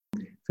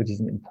für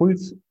diesen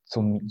Impuls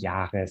zum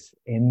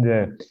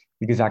Jahresende.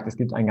 Wie gesagt, es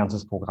gibt ein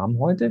ganzes Programm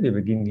heute. Wir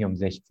beginnen hier um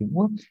 16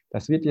 Uhr.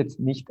 Das wird jetzt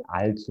nicht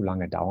allzu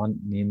lange dauern,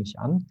 nehme ich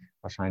an.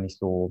 Wahrscheinlich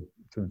so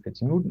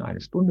 45 Minuten, eine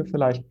Stunde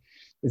vielleicht.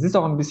 Es ist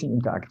auch ein bisschen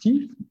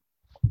interaktiv.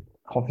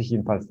 Hoffe ich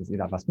jedenfalls, dass ihr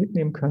da was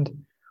mitnehmen könnt.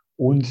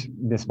 Und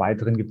des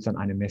Weiteren gibt es dann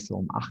eine Messe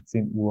um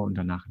 18 Uhr und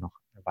danach noch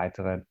eine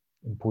weitere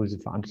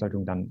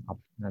Impulse-Veranstaltung dann ab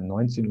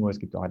 19 Uhr. Es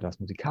gibt auch etwas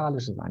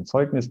Musikalisches, ein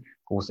Zeugnis.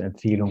 Große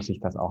Empfehlung, sich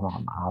das auch noch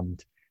am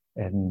Abend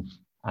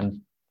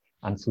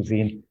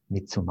anzusehen,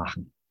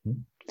 mitzumachen.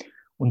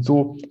 Und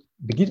so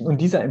beginnt nun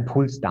dieser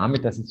Impuls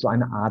damit, das ist so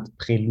eine Art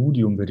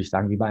Präludium, würde ich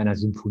sagen, wie bei einer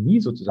Symphonie,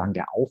 sozusagen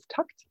der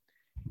Auftakt,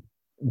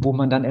 wo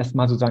man dann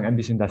erstmal sozusagen ein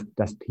bisschen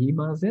das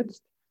Thema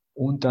setzt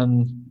und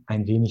dann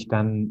ein wenig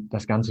dann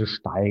das Ganze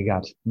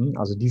steigert.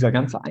 Also dieser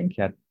ganze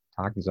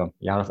Einkehrtag, dieser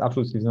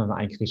Jahresabschluss, ist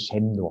ein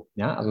Crescendo.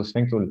 Ja? Also es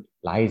fängt so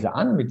leise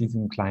an mit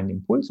diesem kleinen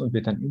Impuls und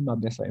wird dann immer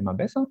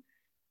besser,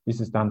 bis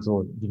es dann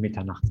so die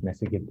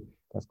Mitternachtsmesse gibt,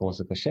 das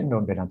große Crescendo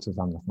und wir dann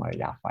zusammen das neue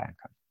Jahr feiern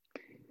können.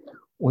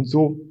 Und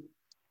so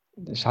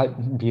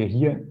schalten wir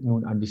hier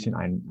nun ein bisschen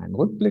einen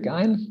Rückblick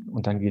ein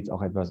und dann geht es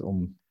auch etwas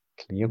um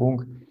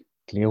Klärung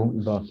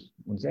über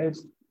uns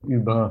selbst,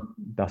 über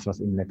das, was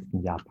im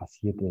letzten Jahr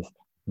passiert ist.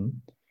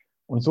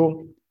 Und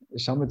so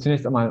schauen wir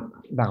zunächst einmal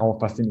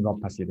darauf, was denn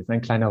überhaupt passiert ist.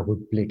 Ein kleiner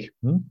Rückblick.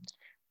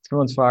 Jetzt können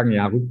wir uns fragen,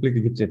 ja,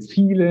 Rückblicke gibt es jetzt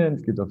viele.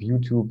 Es gibt auf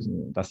YouTube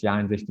das Jahr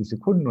in 60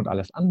 Sekunden und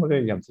alles andere.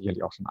 Ihr habt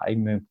sicherlich auch schon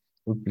eigene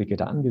Rückblicke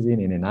da angesehen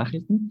in den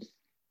Nachrichten.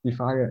 Die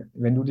Frage,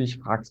 wenn du dich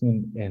fragst,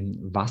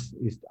 was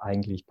ist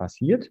eigentlich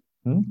passiert?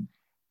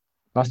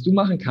 Was du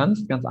machen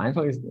kannst, ganz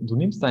einfach ist, du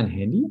nimmst dein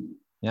Handy,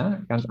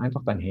 ja, ganz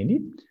einfach dein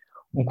Handy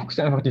und guckst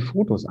dir einfach die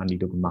Fotos an, die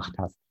du gemacht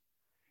hast.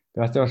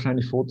 Du hast ja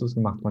wahrscheinlich Fotos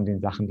gemacht von den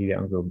Sachen, die dir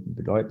irgendwie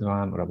bedeutend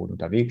waren oder wo du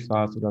unterwegs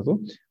warst oder so.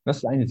 Und das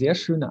ist eine sehr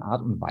schöne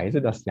Art und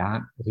Weise, das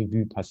Jahr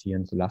Revue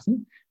passieren zu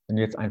lassen. Wenn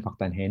du jetzt einfach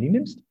dein Handy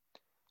nimmst,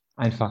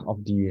 einfach auf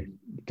die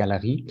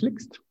Galerie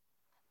klickst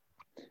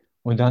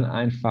und dann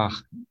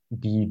einfach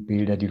die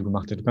Bilder, die du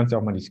gemacht hast. Du kannst ja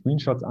auch mal die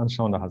Screenshots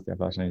anschauen, da hast du ja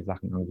wahrscheinlich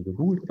Sachen irgendwie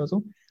gegoogelt oder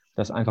so.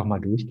 Das einfach mal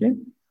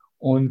durchgehen.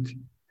 Und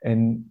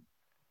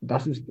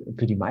das ist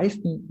für die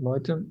meisten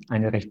Leute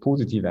eine recht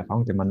positive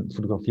Erfahrung, denn man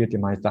fotografiert ja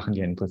meist Sachen,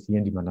 die einen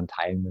interessieren, die man dann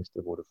teilen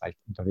möchte, wo du vielleicht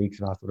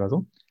unterwegs warst oder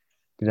so.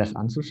 Dir das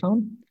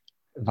anzuschauen,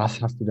 was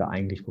hast du da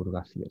eigentlich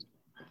fotografiert?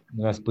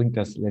 Und das bringt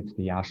das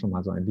letzte Jahr schon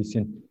mal so ein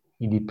bisschen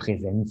in die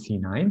Präsenz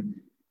hinein.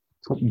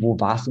 Gucken, wo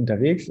warst du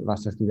unterwegs,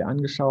 was hast du dir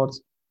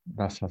angeschaut,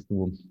 was hast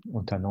du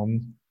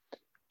unternommen.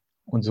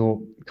 Und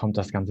so kommt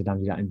das Ganze dann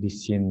wieder ein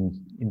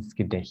bisschen ins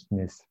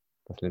Gedächtnis.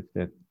 Das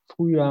letzte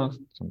Frühjahr,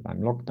 schon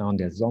beim Lockdown,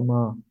 der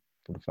Sommer,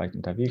 wo du vielleicht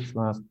unterwegs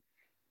warst,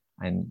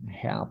 ein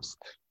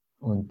Herbst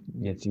und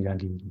jetzt wieder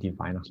die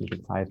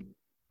weihnachtliche Zeit.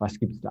 Was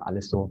gibt es da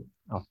alles so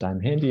auf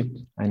deinem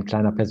Handy? Ein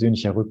kleiner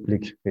persönlicher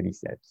Rückblick für dich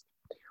selbst.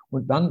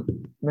 Und dann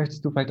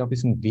möchtest du vielleicht auch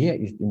wissen, wer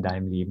ist in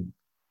deinem Leben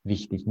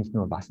wichtig? Nicht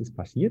nur, was ist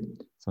passiert,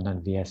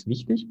 sondern wer ist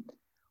wichtig?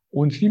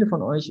 Und viele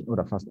von euch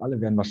oder fast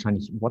alle werden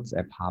wahrscheinlich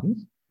WhatsApp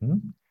haben.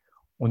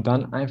 Und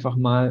dann einfach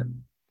mal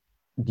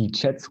die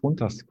Chats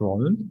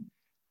runterscrollen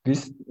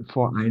bis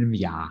vor einem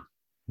Jahr.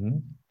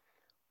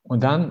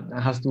 Und dann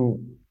hast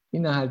du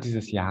innerhalb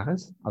dieses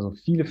Jahres, also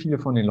viele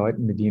von den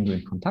Leuten, mit denen du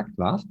in Kontakt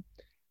warst,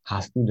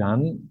 hast du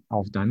dann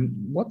auf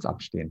deinem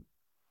WhatsApp stehen.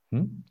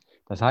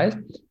 Das heißt,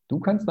 du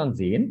kannst dann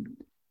sehen,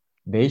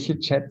 welche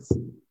Chats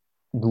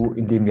du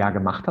in dem Jahr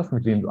gemacht hast,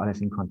 mit wem du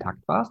alles in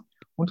Kontakt warst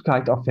und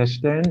vielleicht auch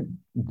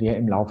feststellen, wer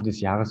im Laufe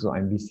des Jahres so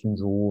ein bisschen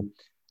so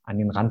an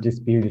den Rand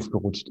des Bildes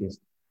gerutscht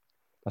ist.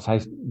 Das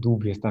heißt,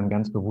 du wirst dann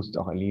ganz bewusst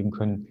auch erleben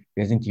können,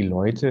 wer sind die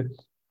Leute,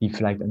 die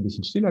vielleicht ein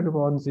bisschen stiller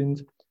geworden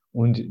sind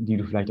und die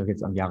du vielleicht auch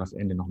jetzt am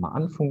Jahresende nochmal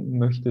anfunken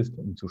möchtest,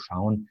 um zu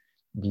schauen,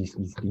 wie es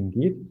ihnen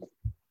geht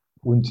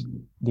und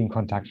den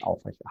Kontakt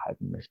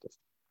aufrechterhalten möchtest.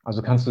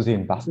 Also kannst du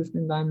sehen, was ist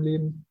in deinem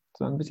Leben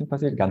so ein bisschen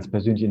passiert, ganz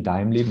persönlich in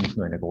deinem Leben, nicht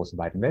nur in der großen,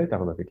 weiten Welt,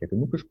 darüber wird ja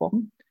genug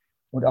gesprochen.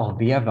 Und auch,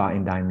 wer war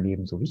in deinem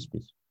Leben so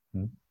wichtig?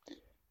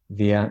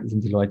 Wer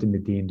sind die Leute,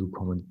 mit denen du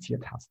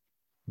kommuniziert hast?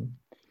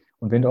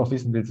 Und wenn du auch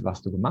wissen willst,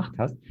 was du gemacht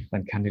hast,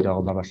 dann kann dir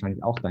darüber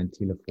wahrscheinlich auch dein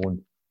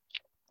Telefon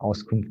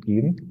Auskunft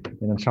geben.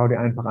 Und dann schau dir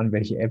einfach an,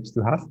 welche Apps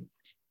du hast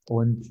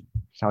und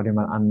schau dir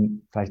mal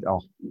an, vielleicht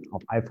auch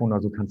auf iPhone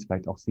oder so kannst du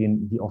vielleicht auch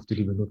sehen, wie oft du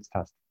die benutzt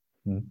hast.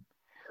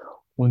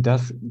 Und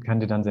das kann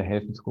dir dann sehr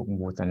helfen zu gucken,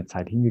 wo ist deine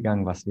Zeit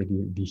hingegangen, was wäre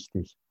dir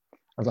wichtig.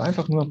 Also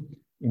einfach nur,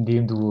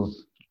 indem du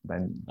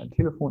dein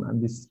Telefon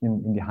ein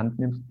bisschen in die Hand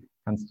nimmst,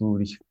 kannst du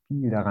dich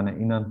viel daran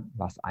erinnern,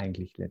 was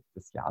eigentlich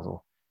letztes Jahr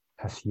so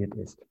passiert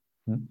ist.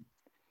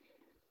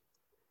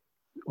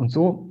 Und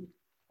so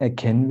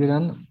erkennen wir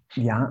dann,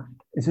 ja,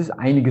 es ist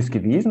einiges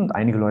gewesen und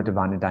einige Leute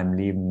waren in deinem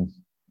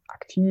Leben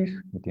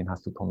aktiv, mit denen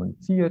hast du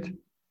kommuniziert.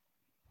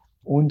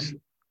 Und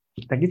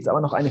da gibt es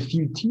aber noch eine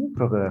viel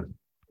tiefere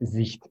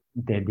Sicht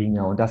der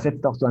Dinge. Und das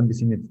setzt auch so ein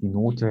bisschen jetzt die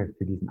Note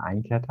für diesen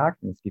Einkehrtag.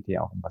 Und es geht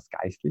hier auch um was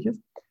Geistliches.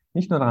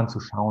 Nicht nur darauf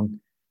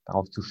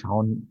zu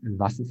schauen,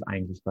 was ist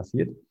eigentlich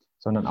passiert,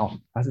 sondern auch,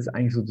 was ist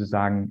eigentlich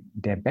sozusagen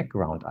der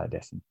Background all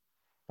dessen?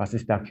 Was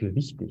ist dafür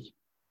wichtig?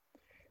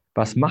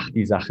 Was macht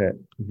die Sache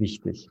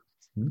wichtig?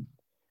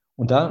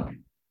 Und da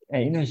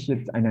erinnere ich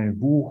jetzt an ein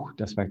Buch,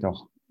 das vielleicht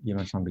auch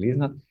jemand schon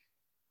gelesen hat,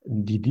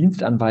 Die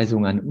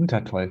Dienstanweisung an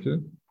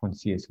Unterteufel von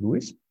C.S.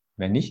 Lewis.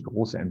 Wenn nicht,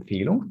 große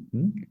Empfehlung.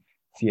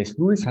 C.S.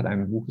 Lewis hat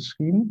ein Buch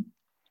geschrieben,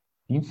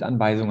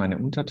 Dienstanweisung an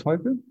den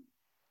Unterteufel,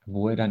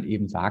 wo er dann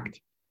eben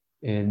sagt,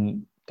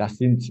 das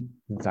sind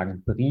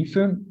sozusagen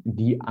Briefe,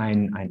 die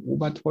ein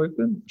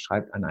Oberteufel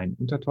schreibt an einen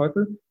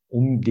Unterteufel,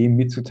 um dem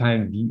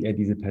mitzuteilen, wie er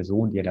diese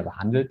Person, die er da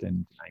behandelt,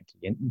 den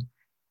Klienten,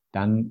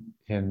 dann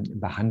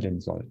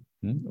behandeln soll.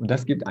 Und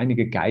das gibt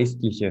einige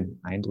geistliche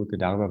Eindrücke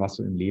darüber, was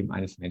so im Leben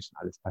eines Menschen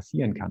alles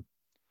passieren kann.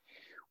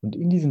 Und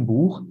in diesem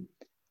Buch,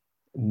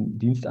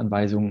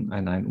 Dienstanweisungen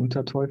an einen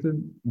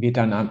Unterteufel, wird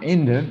dann am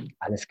Ende,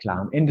 alles klar,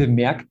 am Ende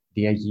merkt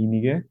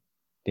derjenige,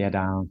 der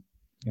da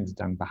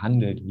sozusagen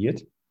behandelt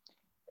wird,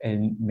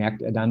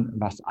 merkt er dann,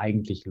 was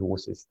eigentlich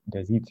los ist. Und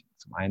er sieht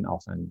zum einen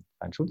auch seinen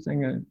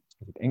Schutzengel,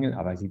 er sieht Engel,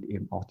 aber er sieht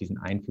eben auch diesen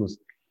Einfluss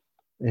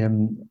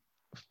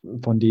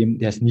von dem,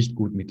 der es nicht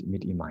gut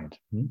mit ihm meint.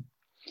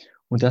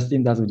 Und dass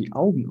dem da so die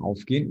Augen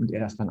aufgehen und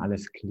er das dann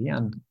alles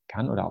klären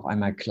kann oder auf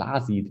einmal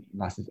klar sieht,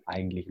 was ist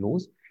eigentlich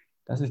los,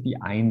 das ist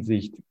die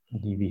Einsicht,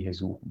 die wir hier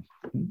suchen.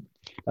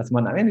 Dass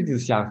man am Ende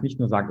dieses Jahres nicht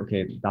nur sagt,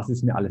 okay, das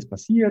ist mir alles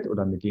passiert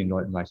oder mit den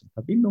Leuten war ich in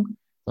Verbindung,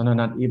 sondern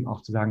dann eben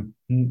auch zu sagen,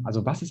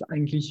 also was ist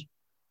eigentlich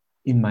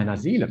in meiner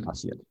Seele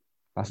passiert?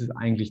 Was ist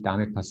eigentlich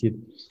damit passiert,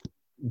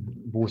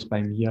 wo es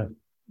bei mir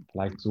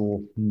vielleicht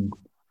so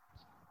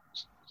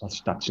was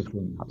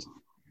stattgefunden hat?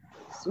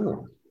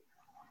 So.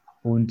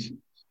 Und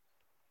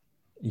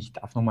ich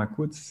darf noch mal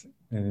kurz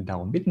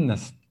darum bitten,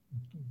 dass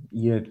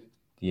ihr,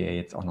 die ihr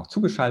jetzt auch noch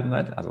zugeschaltet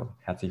seid, also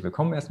herzlich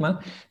willkommen erstmal,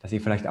 dass ihr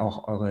vielleicht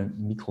auch eure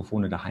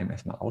Mikrofone daheim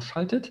erstmal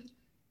ausschaltet.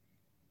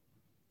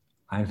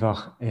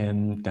 Einfach,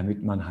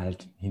 damit man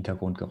halt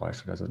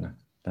Hintergrundgeräusche oder so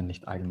dann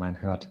nicht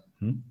allgemein hört.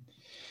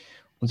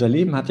 Unser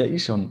Leben hat ja eh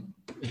schon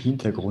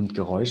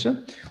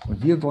Hintergrundgeräusche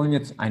und wir wollen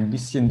jetzt ein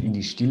bisschen in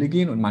die Stille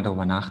gehen und mal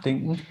darüber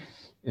nachdenken,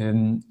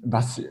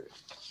 was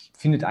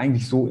findet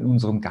eigentlich so in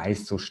unserem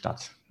Geist so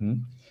statt.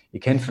 Ihr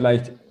kennt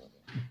vielleicht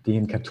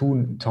den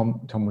Cartoon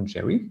Tom und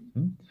Jerry.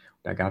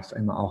 Da gab es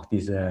immer auch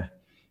diese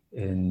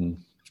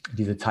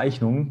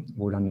Zeichnung,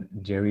 wo dann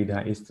Jerry da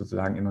ist,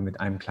 sozusagen immer mit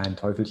einem kleinen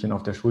Teufelchen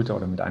auf der Schulter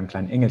oder mit einem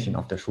kleinen Engelchen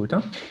auf der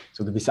Schulter.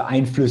 So gewisse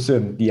Einflüsse,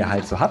 die er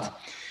halt so hat.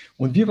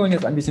 Und wir wollen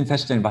jetzt ein bisschen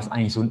feststellen, was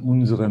eigentlich so in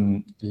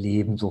unserem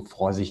Leben so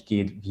vor sich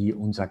geht, wie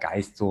unser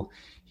Geist so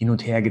hin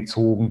und her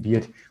gezogen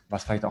wird,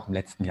 was vielleicht auch im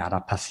letzten Jahr da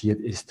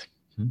passiert ist.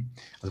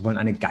 Also wir wollen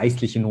eine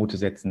geistliche Note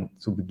setzen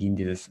zu Beginn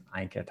dieses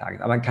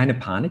Einkehrtages. Aber keine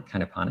Panik,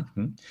 keine Panik.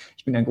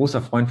 Ich bin ein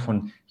großer Freund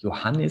von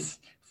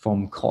Johannes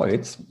vom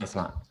Kreuz. Das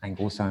war ein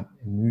großer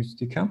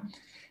Mystiker,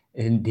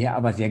 der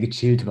aber sehr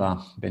gechillt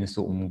war, wenn es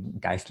so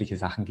um geistliche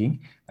Sachen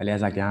ging. Weil er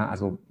sagt, ja,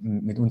 also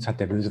mit uns hat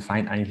der böse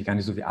Feind eigentlich gar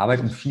nicht so viel Arbeit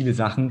und viele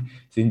Sachen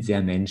sind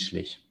sehr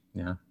menschlich.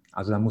 Ja?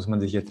 Also da muss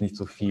man sich jetzt nicht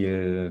so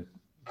viel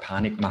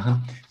Panik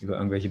machen über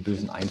irgendwelche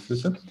bösen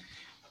Einflüsse.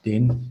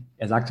 Denn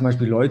er sagt zum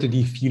Beispiel, Leute,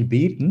 die viel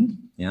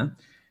beten, ja,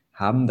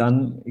 haben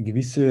dann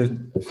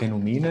gewisse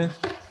Phänomene,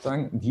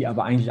 sozusagen, die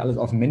aber eigentlich alles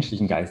auf dem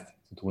menschlichen Geist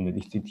zu tun haben.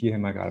 Ich zitiere hier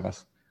mal gerade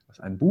was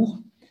aus einem Buch.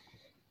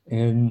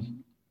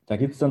 Da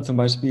gibt es dann zum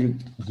Beispiel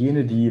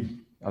jene, die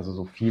also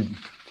so viel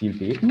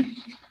beten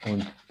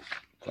und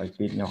vielleicht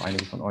beten ja auch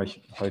einige von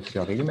euch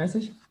häufiger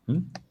regelmäßig.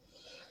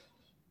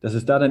 Dass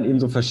es da dann eben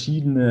so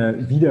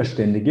verschiedene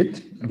Widerstände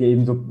gibt, die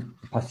eben so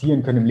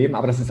passieren können im Leben,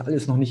 aber das ist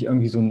alles noch nicht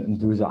irgendwie so ein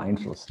böser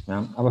Einfluss.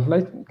 Ja? Aber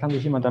vielleicht kann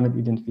sich jemand damit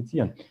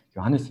identifizieren.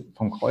 Johannes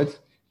vom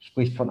Kreuz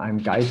spricht von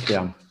einem Geist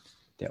der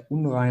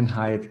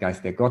Unreinheit,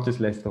 Geist der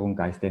Gotteslästerung,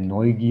 Geist der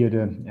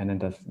Neugierde. Er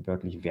nennt das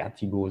wörtlich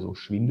Vertigo, so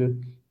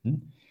Schwindel.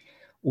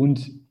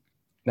 Und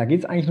da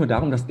geht es eigentlich nur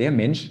darum, dass der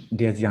Mensch,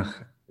 der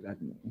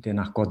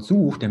nach Gott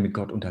sucht, der mit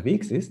Gott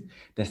unterwegs ist,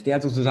 dass der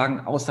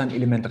sozusagen aus seinem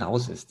Element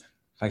raus ist.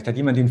 Vielleicht hat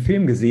jemand den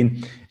Film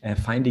gesehen,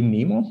 Finding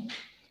Nemo,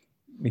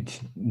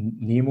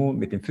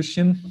 mit dem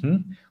Fischchen.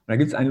 Und da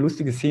gibt es eine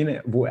lustige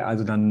Szene, wo er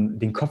also dann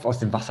den Kopf aus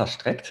dem Wasser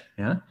streckt.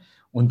 Ja?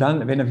 Und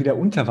dann, wenn er wieder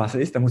unter Wasser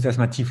ist, dann muss er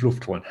erstmal tief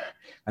Luft holen.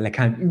 Weil er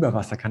kann über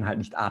Wasser halt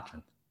nicht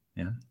atmen.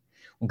 Ja?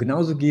 Und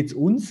genauso geht es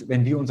uns,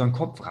 wenn wir unseren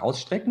Kopf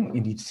rausstrecken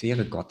in die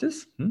Sphäre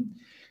Gottes,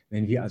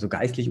 wenn wir also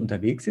geistlich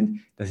unterwegs sind,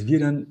 dass wir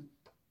dann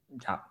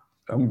ja,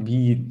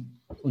 irgendwie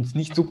uns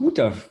nicht so gut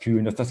da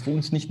fühlen, dass das für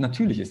uns nicht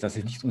natürlich ist, das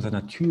ist nicht unser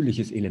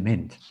natürliches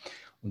Element.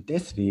 Und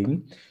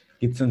deswegen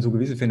gibt es dann so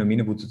gewisse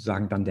Phänomene, wo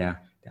sozusagen dann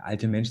der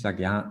alte Mensch sagt,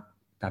 ja,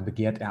 da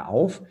begehrt er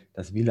auf,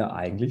 das will er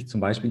eigentlich,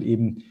 zum Beispiel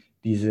eben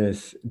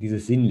dieses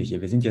Sinnliche.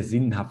 Wir sind ja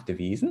sinnhafte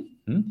Wesen.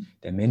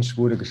 Der Mensch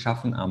wurde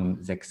geschaffen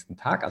am 6.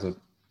 Tag, also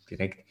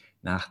direkt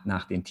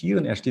nach den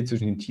Tieren. Er steht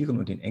zwischen den Tieren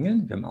und den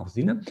Engeln. Wir haben auch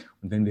Sinne.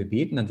 Und wenn wir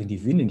beten, dann sind die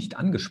Sinne nicht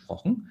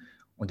angesprochen.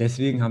 Und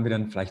deswegen haben wir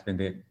dann vielleicht, wenn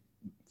wir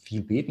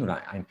viel beten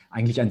oder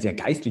eigentlich ein sehr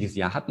geistliches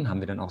Jahr hatten, haben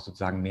wir dann auch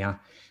sozusagen mehr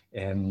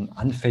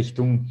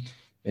Anfechtung,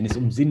 wenn es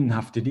um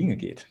sinnhafte Dinge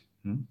geht.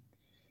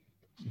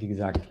 Wie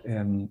gesagt,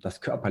 das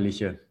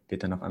Körperliche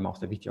wird dann auf einmal auch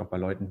sehr wichtig, auch bei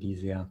Leuten,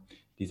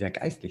 die die sehr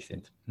geistlich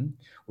sind.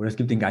 Oder es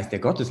gibt den Geist der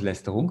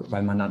Gotteslästerung,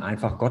 weil man dann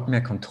einfach Gott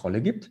mehr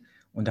Kontrolle gibt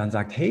und dann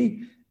sagt,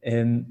 hey,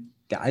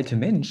 der alte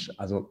Mensch,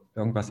 also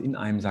irgendwas in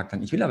einem sagt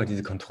dann, ich will aber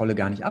diese Kontrolle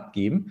gar nicht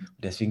abgeben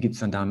und deswegen gibt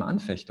es dann da eine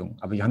Anfechtung.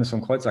 Aber Johannes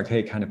vom Kreuz sagt,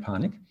 hey, keine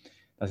Panik,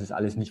 das ist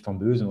alles nicht vom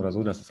Bösen oder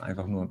so, das ist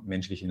einfach nur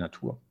menschliche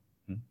Natur.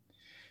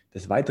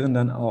 Des Weiteren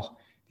dann auch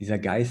dieser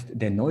Geist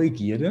der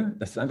Neugierde,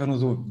 das ist einfach nur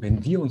so,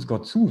 wenn wir uns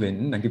Gott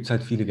zuwenden, dann gibt es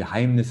halt viele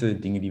Geheimnisse,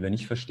 Dinge, die wir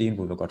nicht verstehen,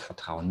 wo wir Gott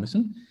vertrauen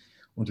müssen.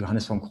 Und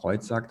Johannes vom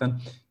Kreuz sagt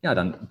dann, ja,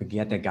 dann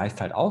begehrt der Geist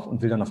halt auf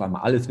und will dann auf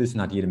einmal alles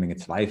wissen, hat jede Menge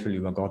Zweifel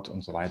über Gott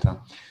und so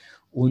weiter.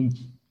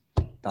 Und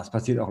das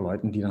passiert auch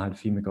Leuten, die dann halt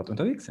viel mit Gott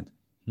unterwegs sind.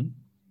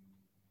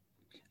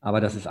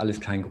 Aber das ist alles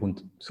kein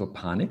Grund zur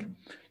Panik,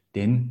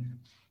 denn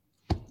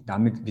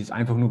damit ist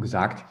einfach nur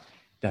gesagt,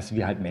 dass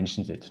wir halt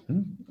Menschen sind.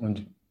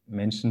 Und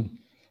Menschen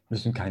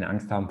müssen keine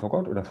Angst haben vor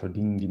Gott oder vor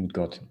Dingen, die mit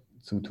Gott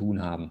zu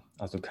tun haben.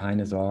 Also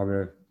keine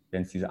Sorge,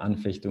 wenn es diese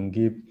Anfechtungen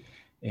gibt,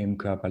 im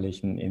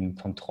Körperlichen, im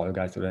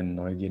Kontrollgeist oder in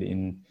Neugierde,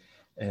 in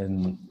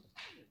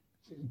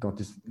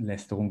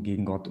Gotteslästerung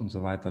gegen Gott und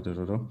so weiter.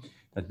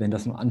 Wenn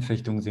das nur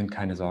Anfechtungen sind,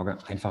 keine Sorge,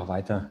 einfach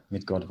weiter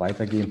mit Gott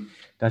weitergehen.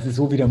 Das ist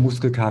so wie der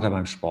Muskelkater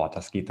beim Sport,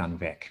 das geht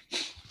dann weg.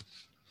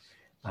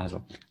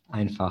 Also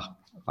einfach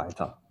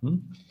weiter.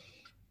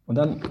 Und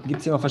dann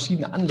gibt es ja noch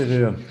verschiedene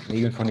andere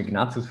Regeln von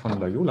Ignatius von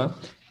Loyola,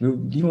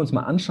 die wir uns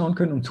mal anschauen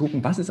können, um zu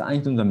gucken, was ist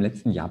eigentlich in unserem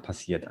letzten Jahr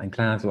passiert. Ein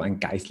kleiner, so ein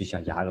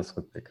geistlicher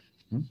Jahresrückblick.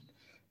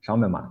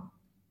 Schauen wir mal.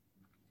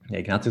 Der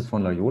Ignatius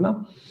von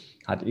Loyola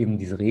hat eben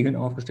diese Regeln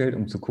aufgestellt,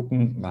 um zu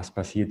gucken, was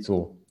passiert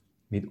so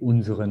mit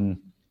unserem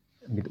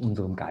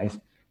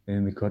Geist, wenn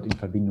wir mit Gott in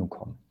Verbindung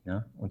kommen.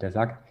 Ja? Und er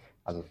sagt,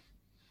 also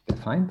der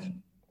Feind,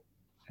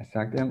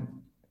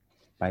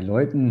 bei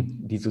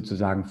Leuten, die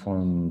sozusagen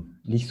vom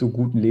nicht so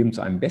guten Leben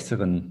zu einem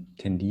besseren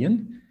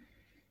tendieren,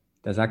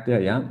 da sagt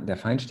er, ja, der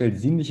Feind stellt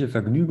sinnliche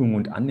Vergnügungen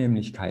und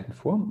Annehmlichkeiten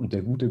vor und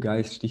der gute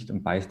Geist sticht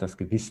und beißt das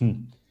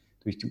Gewissen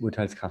durch die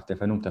Urteilskraft der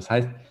Vernunft. Das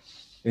heißt,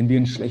 wenn wir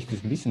ein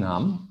schlechtes Gewissen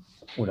haben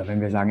oder wenn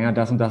wir sagen, ja,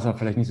 das und das war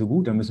vielleicht nicht so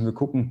gut, dann müssen wir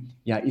gucken,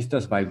 ja, ist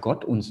das, weil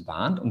Gott uns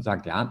warnt und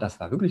sagt, ja, das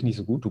war wirklich nicht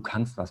so gut, du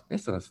kannst was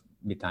Besseres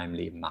mit deinem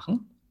Leben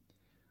machen?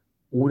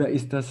 Oder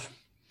ist das,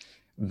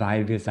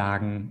 weil wir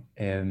sagen,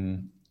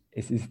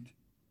 es ist,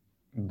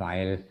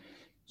 weil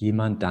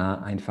jemand da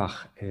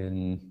einfach,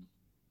 und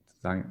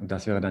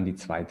das wäre dann die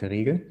zweite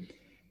Regel,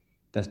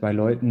 dass bei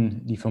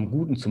Leuten, die vom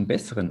Guten zum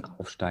Besseren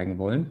aufsteigen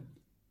wollen,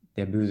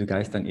 der böse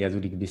Geist dann eher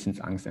so die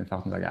Gewissensangst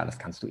entfacht und sagt, ja, das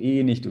kannst du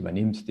eh nicht, du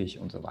übernimmst dich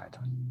und so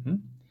weiter.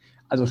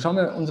 Also schauen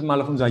wir uns mal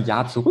auf unser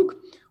Jahr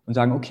zurück und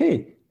sagen,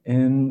 okay,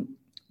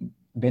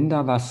 wenn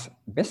da was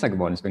besser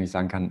geworden ist, wenn ich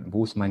sagen kann,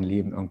 wo ist mein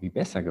Leben irgendwie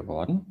besser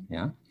geworden,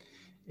 ja,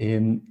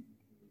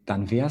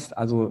 dann wäre es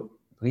also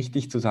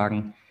richtig zu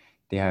sagen,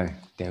 der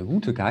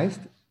gute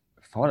Geist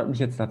fordert mich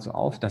jetzt dazu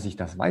auf, dass ich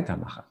das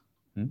weitermache.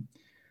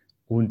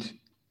 Und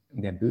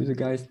der böse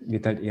Geist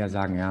wird halt eher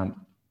sagen, ja,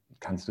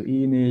 kannst du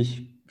eh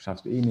nicht,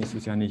 schaffst du eh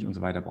nächstes Jahr nicht und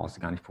so weiter, brauchst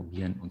du gar nicht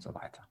probieren und so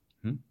weiter.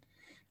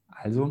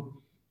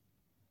 Also,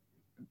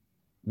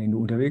 wenn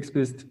du unterwegs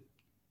bist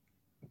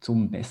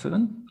zum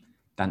Besseren,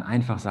 dann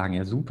einfach sagen,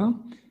 ja super,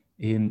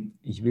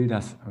 ich will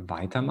das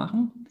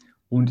weitermachen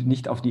und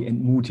nicht auf die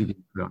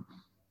Entmutigung hören.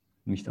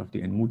 Nicht auf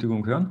die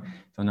Entmutigung hören,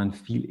 sondern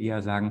viel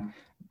eher sagen,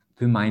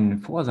 für meinen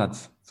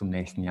Vorsatz zum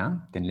nächsten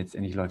Jahr, denn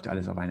letztendlich läuft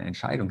alles auf eine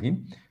Entscheidung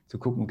hin, zu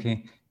gucken,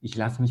 okay, ich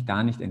lasse mich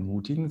da nicht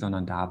entmutigen,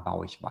 sondern da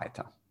baue ich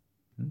weiter.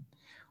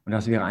 Und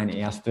das wäre ein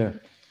erster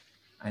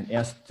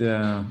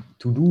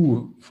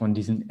To-Do von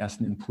diesem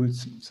ersten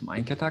Impuls zum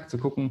Einkehrtag, zu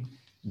gucken,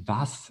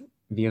 was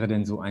wäre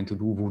denn so ein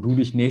To-Do, wo du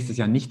dich nächstes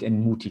Jahr nicht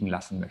entmutigen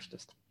lassen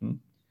möchtest.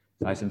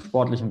 Sei es im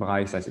sportlichen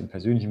Bereich, sei es im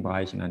persönlichen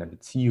Bereich, in einer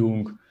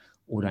Beziehung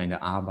oder in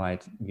der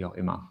Arbeit, wie auch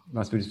immer.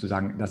 Was würdest du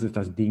sagen, das ist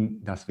das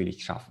Ding, das will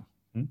ich schaffen?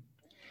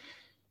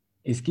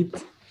 Es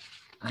gibt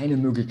eine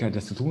Möglichkeit,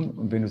 das zu tun,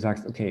 und wenn du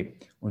sagst, okay,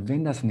 und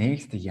wenn das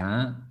nächste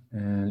Jahr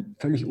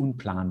völlig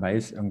unplanbar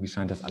ist, irgendwie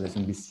scheint das alles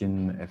ein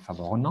bisschen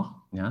verworren noch,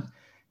 ja,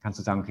 kannst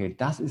du sagen, okay,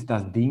 das ist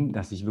das Ding,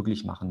 das ich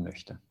wirklich machen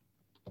möchte.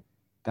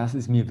 Das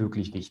ist mir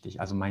wirklich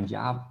wichtig. Also mein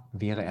Jahr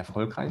wäre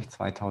erfolgreich,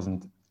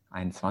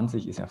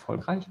 2021 ist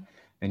erfolgreich,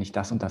 wenn ich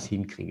das und das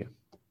hinkriege.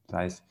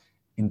 Sei es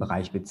im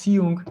Bereich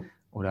Beziehung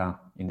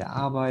oder in der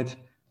Arbeit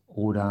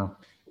oder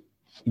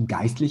im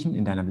Geistlichen,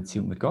 in deiner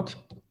Beziehung mit Gott.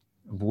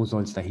 Wo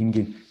soll es da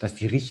hingehen, dass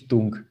die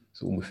Richtung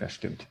so ungefähr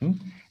stimmt?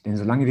 Denn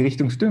solange die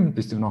Richtung stimmt,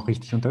 bist du noch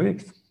richtig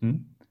unterwegs.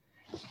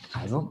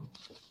 Also,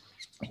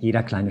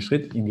 jeder kleine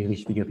Schritt in die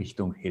richtige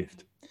Richtung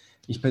hilft.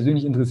 Ich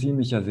persönlich interessiere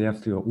mich ja sehr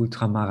für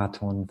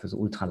Ultramarathon, für so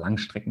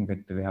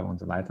Ultralangstreckenwettbewerbe und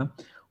so weiter.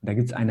 Und da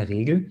gibt es eine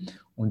Regel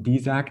und die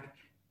sagt,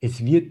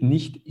 es wird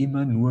nicht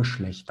immer nur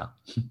schlechter.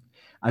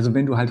 Also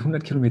wenn du halt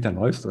 100 Kilometer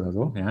läufst oder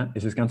so, ja,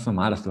 ist es ganz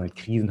normal, dass du halt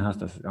Krisen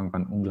hast, dass es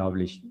irgendwann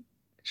unglaublich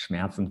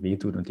schmerzt und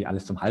wehtut und dir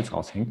alles zum Hals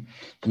raushängt.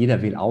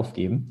 Jeder will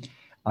aufgeben.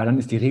 Aber dann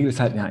ist die Regel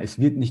halt, ja, es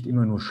wird nicht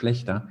immer nur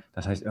schlechter.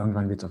 Das heißt,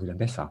 irgendwann wird es auch wieder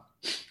besser.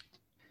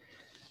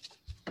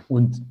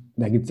 Und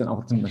da gibt es dann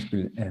auch zum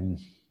Beispiel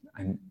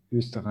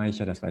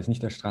Österreicher, das war jetzt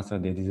nicht der Strasser,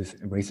 der dieses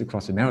Race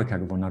Across America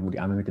gewonnen hat, wo die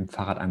einmal mit dem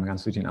Fahrrad einmal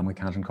ganz durch den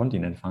amerikanischen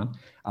Kontinent fahren.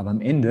 Aber am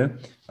Ende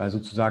war er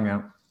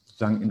sozusagen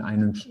in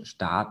einem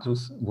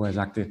Status, wo er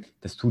sagte,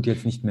 das tut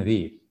jetzt nicht mehr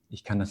weh.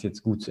 Ich kann das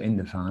jetzt gut zu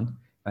Ende fahren,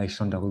 weil ich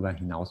schon darüber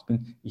hinaus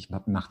bin. Ich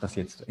mache das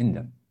jetzt zu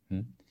Ende.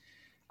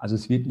 Also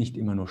es wird nicht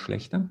immer nur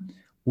schlechter.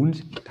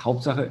 Und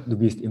Hauptsache, du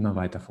gehst immer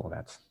weiter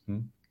vorwärts.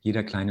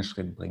 Jeder kleine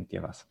Schritt bringt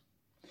dir was.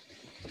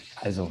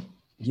 Also,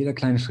 jeder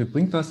kleine Schritt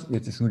bringt was.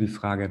 Jetzt ist nur die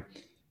Frage,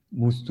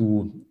 musst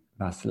du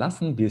was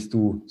lassen? Wirst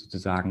du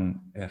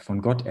sozusagen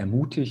von Gott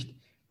ermutigt,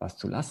 was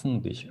zu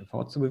lassen, dich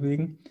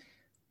fortzubewegen?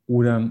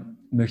 Oder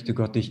möchte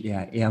Gott dich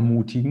eher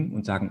ermutigen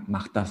und sagen,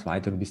 mach das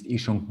weiter, du bist eh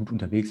schon gut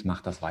unterwegs,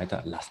 mach das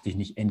weiter, lass dich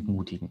nicht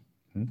entmutigen.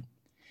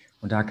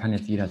 Und da kann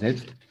jetzt jeder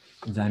selbst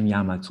in seinem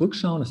Jahr mal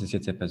zurückschauen. Das ist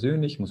jetzt sehr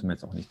persönlich, muss man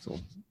jetzt auch nicht so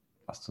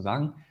was zu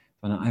sagen,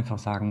 sondern einfach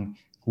sagen,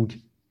 gut,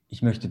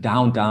 ich möchte da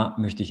und da,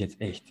 möchte ich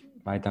jetzt echt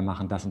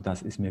weitermachen, das und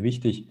das ist mir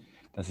wichtig,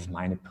 das ist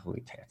meine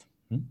Priorität.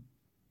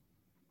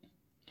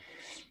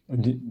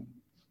 Und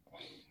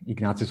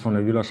Ignatius von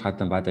Loyola schreibt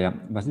dann weiter, ja,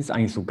 was ist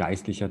eigentlich so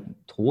geistlicher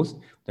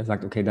Trost? Der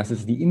sagt, okay, das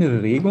ist die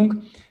innere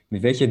Regung,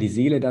 mit welcher die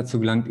Seele dazu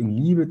gelangt, in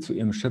Liebe zu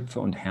ihrem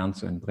Schöpfer und Herrn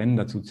zu entbrennen.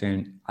 Dazu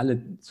zählen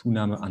alle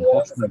Zunahme an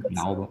Hoffnung,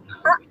 Glaube.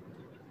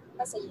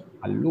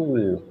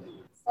 Hallo.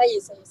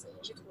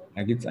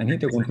 Da gibt es ein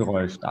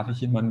Hintergrundgeräusch. Darf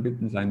ich jemanden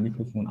bitten, sein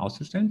Mikrofon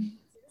auszustellen?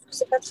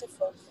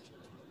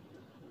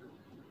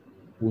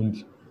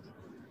 Und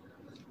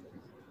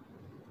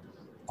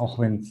auch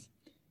wenn es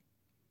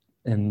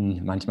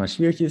manchmal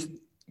schwierig ist,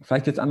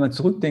 vielleicht jetzt einmal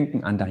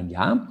zurückdenken an dein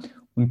Jahr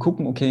und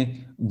gucken,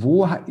 okay,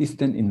 wo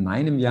ist denn in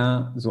meinem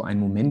Jahr so ein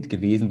Moment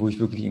gewesen, wo ich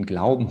wirklich in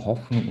Glauben,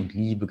 Hoffnung und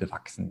Liebe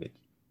gewachsen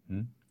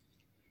bin?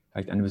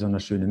 Vielleicht eine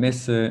besonders schöne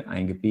Messe,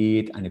 ein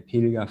Gebet, eine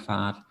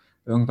Pilgerfahrt,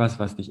 irgendwas,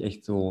 was dich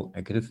echt so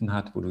ergriffen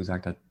hat, wo du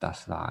gesagt hast,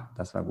 das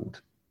war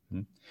gut.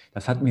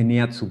 Das hat mir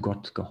näher zu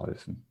Gott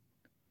geholfen.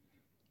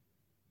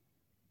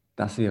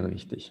 Das wäre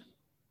wichtig.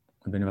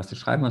 Und wenn du was zu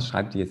schreiben hast,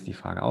 schreib dir jetzt die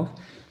Frage auf,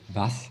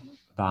 was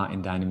war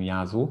in deinem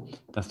Jahr so,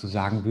 dass du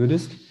sagen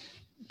würdest,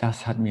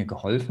 das hat mir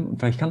geholfen und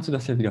vielleicht kannst du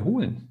das ja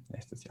wiederholen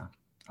nächstes Jahr.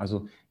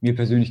 Also mir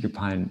persönlich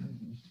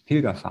gefallen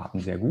Pilgerfahrten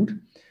sehr gut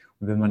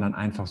und wenn man dann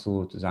einfach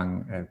so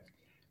sozusagen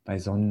bei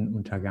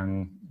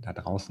Sonnenuntergang da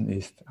draußen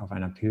ist, auf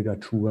einer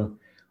Pilgertour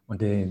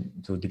und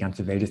so die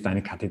ganze Welt ist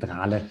deine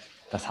Kathedrale,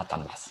 das hat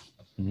dann was.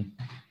 Und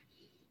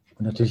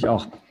natürlich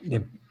auch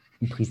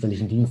im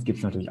priesterlichen Dienst gibt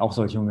es natürlich auch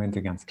solche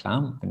Momente, ganz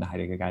klar, wenn der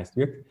Heilige Geist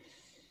wirkt.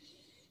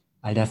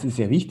 All das ist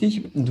sehr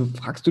wichtig. Und du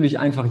fragst dich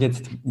einfach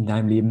jetzt in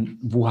deinem Leben,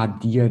 wo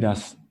hat dir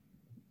das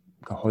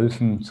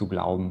geholfen zu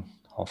glauben,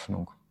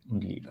 Hoffnung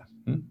und Liebe?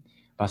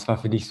 Was war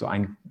für dich so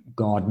ein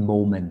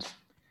God-Moment,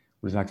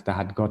 wo du sagst, da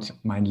hat Gott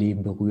mein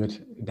Leben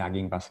berührt, da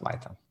ging was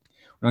weiter.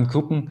 Und dann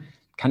gucken,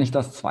 kann ich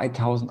das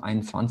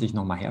 2021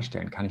 nochmal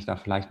herstellen? Kann ich da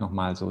vielleicht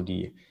nochmal so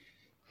die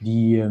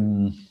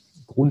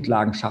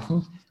Grundlagen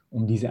schaffen,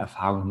 um diese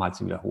Erfahrung mal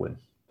zu wiederholen?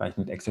 Vielleicht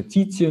mit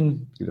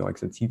Exerzitien, es gibt auch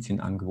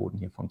Exerzitien angeboten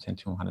hier vom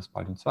Zentrum Johannes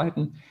Paul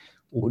II.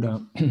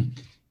 Oder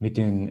mit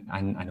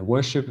eine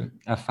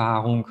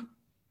Worship-Erfahrung.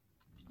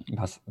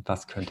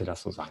 Was könnte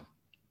das so sein?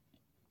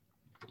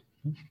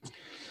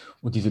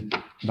 Und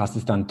was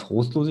ist dann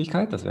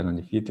Trostlosigkeit? Das wäre dann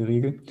die 4.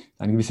 Regel.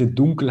 Eine gewisse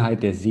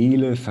Dunkelheit der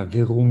Seele,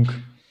 Verwirrung,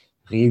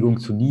 Regung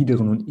zu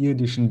niederen und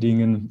irdischen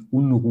Dingen,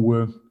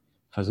 Unruhe,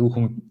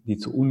 Versuchung, die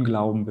zu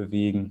Unglauben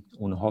bewegen,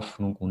 ohne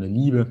Hoffnung, ohne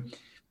Liebe,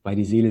 weil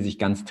die Seele sich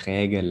ganz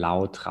träge,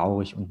 laut,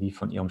 traurig und wie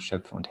von ihrem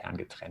Schöpfer und Herrn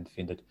getrennt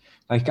findet.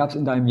 Vielleicht gab es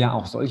in deinem Jahr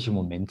auch solche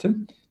Momente,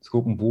 zu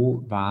gucken,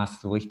 wo war es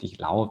so richtig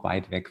lau,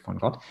 weit weg von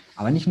Gott.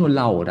 Aber nicht nur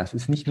lau, das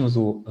ist nicht nur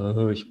so,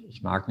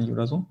 ich mag nicht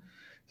oder so,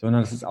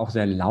 sondern es ist auch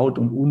sehr laut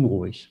und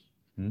unruhig.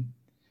 Wo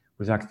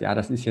du sagst, ja,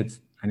 das ist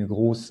jetzt eine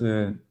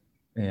große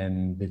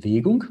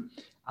Bewegung,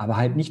 aber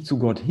halt nicht zu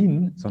Gott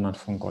hin, sondern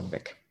von Gott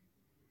weg.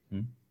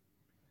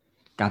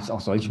 Gab es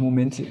auch solche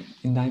Momente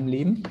in deinem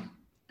Leben?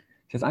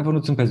 Jetzt einfach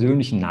nur zum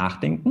persönlichen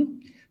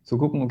Nachdenken, zu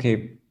gucken,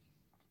 okay,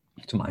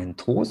 zum einen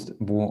Trost,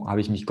 wo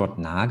habe ich mich Gott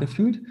nahe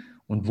gefühlt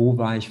und wo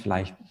war ich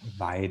vielleicht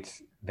weit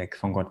weg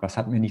von Gott, was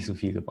hat mir nicht so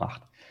viel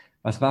gebracht,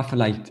 was war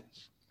vielleicht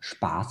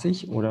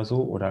spaßig oder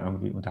so oder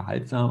irgendwie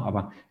unterhaltsam,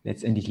 aber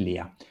letztendlich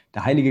leer.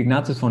 Der heilige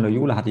Ignatius von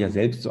Loyola hatte ja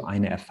selbst so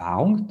eine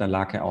Erfahrung, da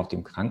lag er auf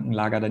dem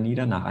Krankenlager da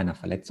nieder nach einer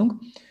Verletzung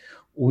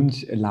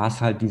und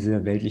las halt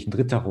diese weltlichen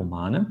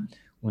Ritterromane.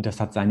 Und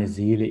das hat seine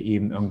Seele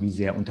eben irgendwie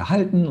sehr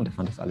unterhalten und er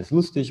fand das alles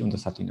lustig und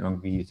das hat ihn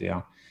irgendwie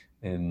sehr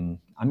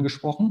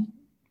angesprochen.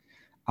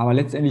 Aber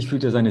letztendlich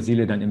fühlt er seine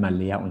Seele dann immer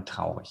leer und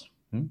traurig.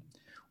 Und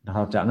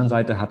auf der anderen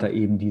Seite hat er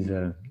eben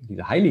diese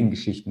heiligen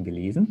Geschichten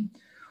gelesen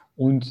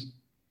und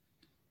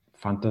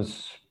fand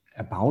das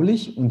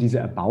erbaulich und diese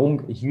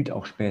Erbauung hielt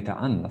auch später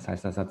an. Das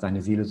heißt, das hat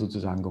seine Seele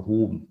sozusagen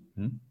gehoben.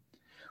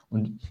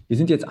 Und wir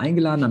sind jetzt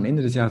eingeladen, am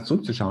Ende des Jahres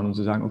zurückzuschauen und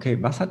zu sagen,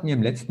 okay, was hat mir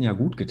im letzten Jahr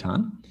gut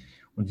getan?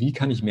 Und wie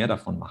kann ich mehr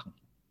davon machen?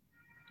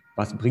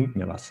 Was bringt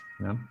mir was?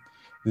 Ja?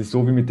 Das ist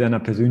so wie mit deiner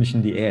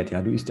persönlichen Diät.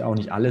 Ja? Du isst ja auch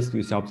nicht alles, du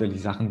isst ja hauptsächlich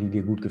Sachen, die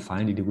dir gut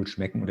gefallen, die dir gut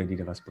schmecken oder die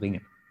dir was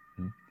bringen.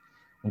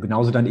 Und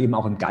genauso dann eben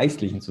auch im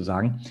Geistlichen zu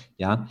sagen,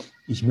 ja,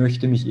 ich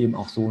möchte mich eben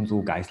auch so und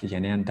so geistlich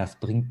ernähren, das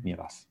bringt mir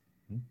was.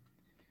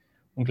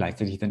 Und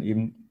gleichzeitig dann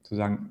eben zu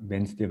sagen,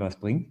 wenn es dir was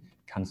bringt,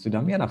 kannst du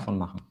da mehr davon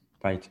machen.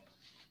 Vielleicht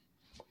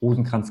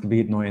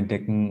Rosenkranzgebet neu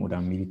entdecken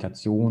oder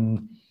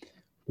Meditation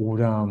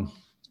oder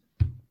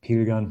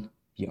Pilgern,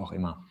 wie auch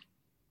immer.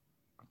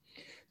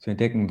 Zu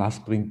entdecken,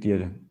 was bringt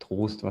dir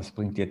Trost, was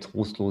bringt dir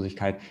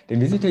Trostlosigkeit. Denn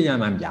wir sind ja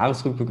in einem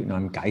Jahresrückblick, in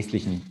einem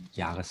geistlichen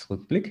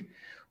Jahresrückblick.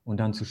 Und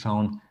dann zu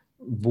schauen,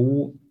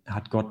 wo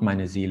hat Gott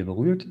meine Seele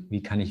berührt,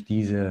 wie kann ich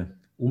diese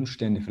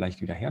Umstände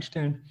vielleicht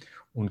wiederherstellen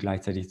und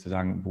gleichzeitig zu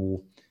sagen,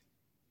 wo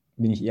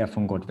bin ich eher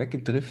von Gott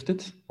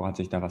weggedriftet, wo hat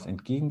sich da was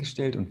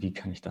entgegengestellt und wie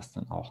kann ich das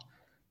dann auch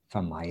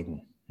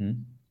vermeiden.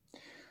 Und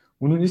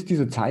nun ist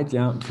diese Zeit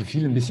ja für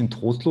viele ein bisschen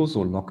trostlos,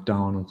 so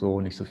Lockdown und so,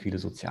 nicht so viele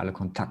soziale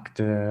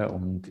Kontakte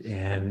und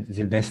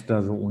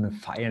Silvester so ohne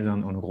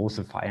Feiern, ohne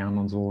große Feiern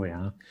und so,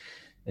 ja.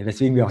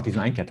 Weswegen wir auch diesen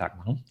Einkehrtag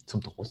machen,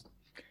 zum Trost.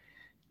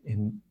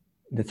 In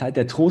der Zeit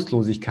der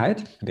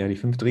Trostlosigkeit, der die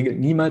 5. Regel,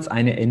 niemals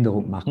eine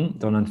Änderung machen,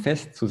 sondern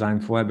fest zu seinen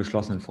vorher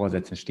beschlossenen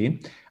Vorsätzen stehen.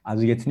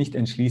 Also jetzt nicht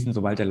entschließen,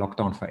 sobald der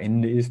Lockdown vor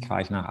Ende ist,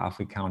 fahre ich nach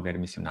Afrika und werde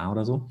Missionar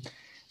oder so,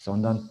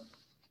 sondern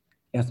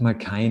erstmal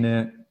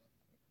keine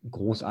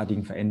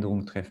großartigen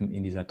Veränderungen treffen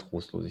in dieser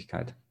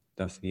Trostlosigkeit.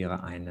 Das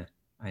wäre eine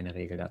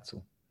Regel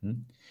dazu.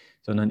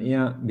 Sondern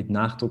eher mit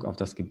Nachdruck auf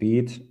das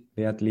Gebet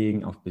Wert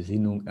legen, auf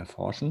Besinnung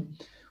erforschen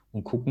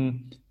und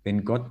gucken,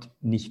 wenn Gott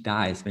nicht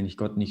da ist, wenn ich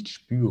Gott nicht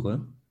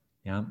spüre,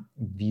 ja,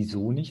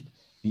 wieso nicht?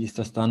 Wie ist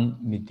das dann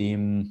mit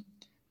dem,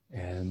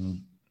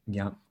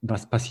 ja,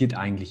 was passiert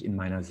eigentlich in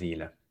meiner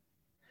Seele?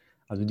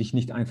 Also dich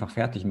nicht einfach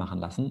fertig machen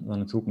lassen,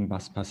 sondern zu gucken,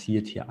 was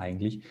passiert hier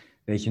eigentlich?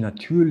 Welche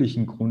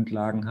natürlichen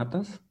Grundlagen hat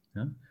das?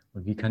 Ja?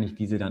 Und wie kann ich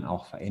diese dann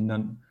auch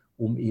verändern,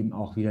 um eben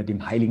auch wieder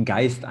dem Heiligen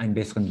Geist einen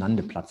besseren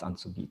Landeplatz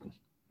anzubieten?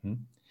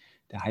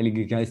 Der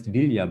Heilige Geist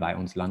will ja bei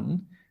uns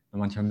landen, und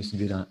manchmal müssen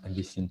wir da ein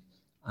bisschen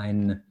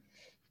einen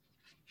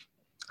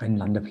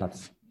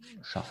Landeplatz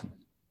schaffen.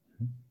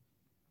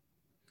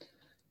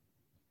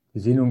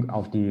 Besinnung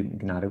auf die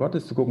Gnade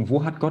Gottes, zu gucken,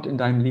 wo hat Gott in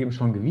deinem Leben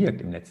schon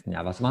gewirkt im letzten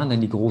Jahr? Was waren denn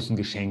die großen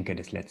Geschenke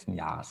des letzten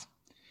Jahres?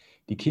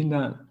 Die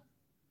Kinder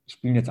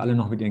spielen jetzt alle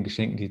noch mit ihren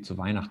Geschenken, die sie zu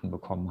Weihnachten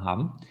bekommen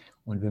haben.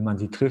 Und wenn man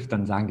sie trifft,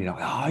 dann sagen die doch,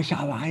 ja, ich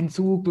habe einen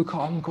Zug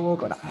bekommen,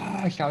 guck, oder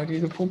ich habe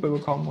diese Puppe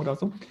bekommen oder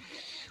so.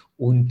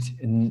 Und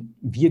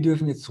wir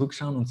dürfen jetzt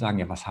zurückschauen und sagen,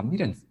 ja, was haben wir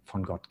denn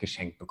von Gott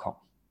geschenkt bekommen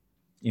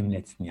im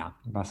letzten Jahr?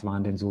 Was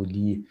waren denn so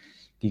die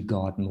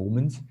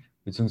God-Moments?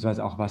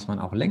 Beziehungsweise auch, was waren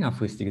auch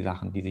längerfristige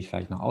Sachen, die sich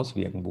vielleicht noch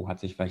auswirken? Wo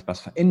hat sich vielleicht was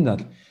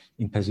verändert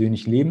im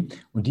persönlichen Leben?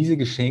 Und diese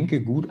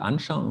Geschenke gut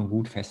anschauen und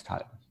gut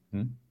festhalten.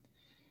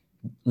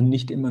 Und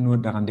nicht immer nur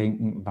daran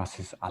denken, was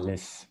es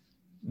alles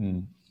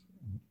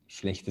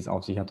Schlechtes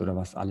auf sich hat oder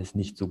was alles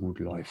nicht so gut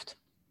läuft.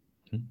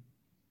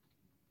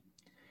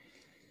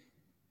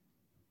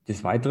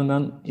 Des Weiteren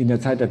dann in der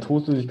Zeit der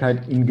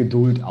Trostlosigkeit in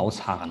Geduld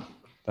ausharren.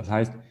 Das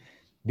heißt,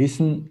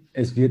 wissen,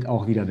 es wird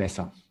auch wieder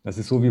besser. Das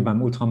ist so wie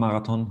beim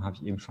Ultramarathon, habe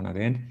ich eben schon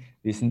erwähnt.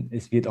 Wissen,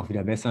 es wird auch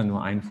wieder besser,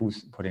 nur einen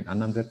Fuß vor den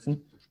anderen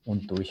setzen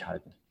und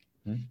durchhalten.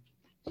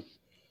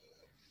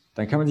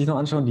 Dann kann man sich noch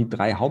anschauen, die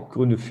 3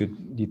 Hauptgründe für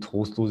die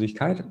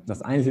Trostlosigkeit.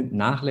 Das eine sind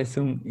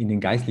Nachlässigungen in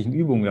den geistlichen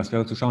Übungen. Das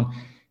wäre zu schauen,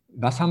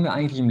 was haben wir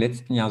eigentlich im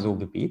letzten Jahr so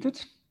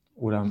gebetet?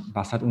 Oder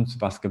was hat uns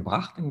was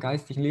gebracht im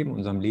geistlichen Leben,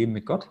 unserem Leben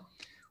mit Gott?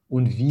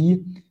 Und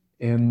wie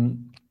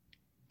haben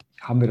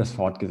wir das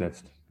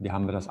fortgesetzt? Wie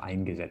haben wir das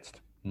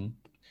eingesetzt?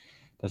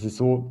 Das ist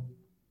so,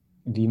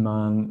 wie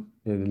man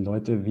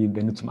Leute, wie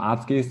wenn du zum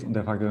Arzt gehst und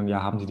der fragt dann,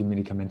 ja, haben sie die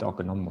Medikamente auch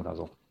genommen oder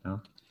so.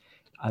 Ja?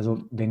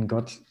 Also wenn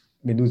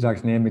du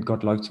sagst, nee, mit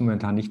Gott läuft es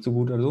momentan nicht so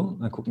gut oder so,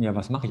 dann gucken, ja,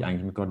 was mache ich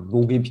eigentlich mit Gott?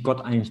 Wo gebe ich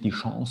Gott eigentlich die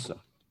Chance?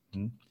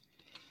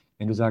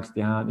 Wenn du sagst,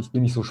 ja, ich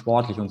bin nicht so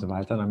sportlich und so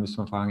weiter, dann müsste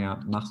man fragen,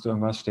 ja, machst du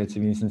irgendwas? Stellst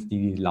du wenigstens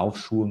die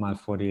Laufschuhe mal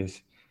vor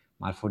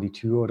die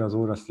Tür oder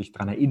so, dass du dich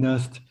daran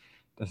erinnerst,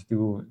 dass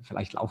du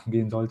vielleicht laufen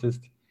gehen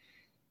solltest?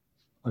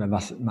 Oder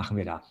was machen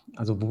wir da?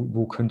 Also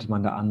wo könnte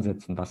man da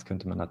ansetzen? Was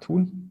könnte man da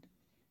tun?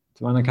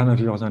 Zum anderen kann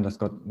natürlich auch sein, dass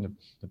Gott eine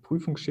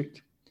Prüfung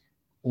schickt.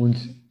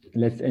 Und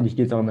letztendlich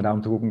geht es auch immer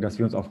darum zu gucken, dass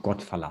wir uns auf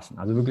Gott verlassen.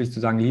 Also wirklich zu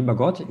sagen, lieber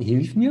Gott,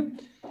 hilf mir.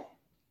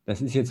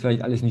 Das ist jetzt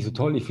vielleicht alles nicht so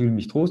toll. Ich fühle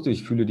mich trostlos,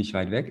 ich fühle dich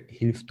weit weg.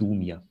 Hilf du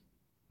mir.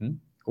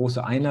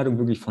 Große Einladung,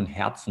 wirklich von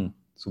Herzen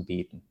zu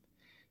beten.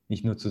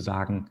 Nicht nur zu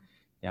sagen,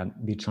 ja,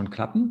 wird schon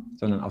klappen,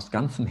 sondern aus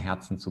ganzem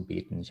Herzen zu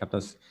beten. Ich habe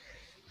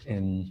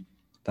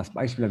das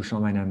Beispiel habe ich schon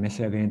in meiner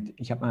Messe erwähnt.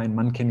 Ich habe mal einen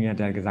Mann kennengelernt,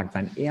 der hat gesagt,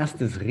 sein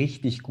erstes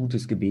richtig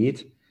gutes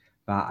Gebet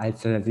war,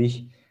 als er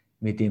sich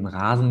mit dem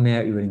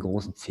Rasenmäher über den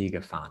großen Zeh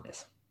gefahren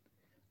ist.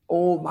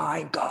 Oh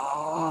mein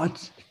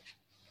Gott!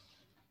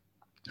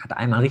 Hat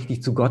einmal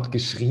richtig zu Gott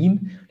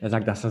geschrien. Er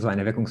sagt, das war so ein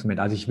Erweckungsmoment.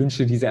 Also ich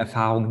wünsche diese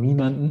Erfahrung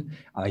niemandem,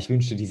 aber ich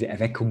wünsche diese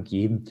Erweckung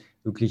jedem,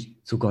 wirklich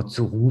zu Gott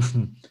zu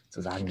rufen, zu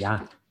sagen,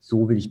 ja,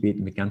 so will ich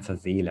beten mit ganzer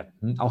Seele.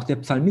 Auch der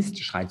Psalmist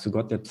schreit zu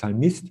Gott. Der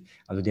Psalmist,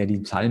 also der die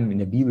Psalmen in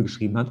der Bibel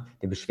geschrieben hat,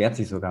 der beschwert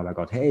sich sogar bei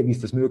Gott. Hey, wie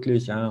ist das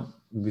möglich? Ja,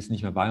 du bist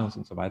nicht mehr bei uns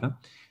und so weiter.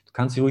 Du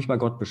kannst dich ruhig bei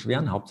Gott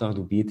beschweren. Hauptsache,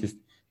 du betest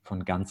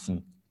von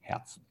ganzem Herzen.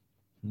 Herzen.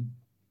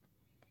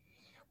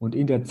 Und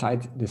in der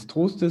Zeit des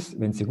Trostes,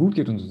 wenn es dir gut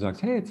geht und du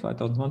sagst, hey,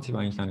 2020 war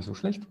eigentlich gar nicht so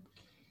schlecht,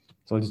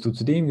 solltest du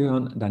zu denen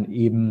gehören, dann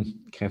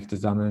eben Kräfte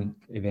sammeln.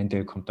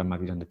 Eventuell kommt dann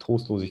mal wieder eine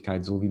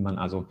Trostlosigkeit, so wie man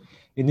also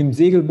in dem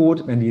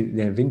Segelboot, wenn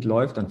der Wind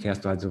läuft, dann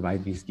fährst du halt so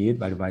weit, wie es geht,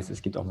 weil du weißt,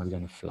 es gibt auch mal wieder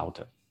eine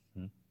Flaute.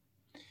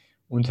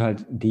 Und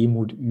halt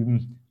Demut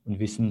üben und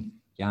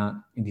wissen,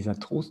 ja, in dieser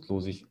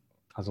Trostlosigkeit,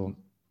 also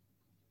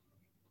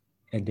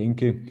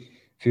denke,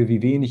 für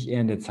wie wenig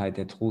er in der Zeit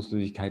der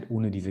Trostlosigkeit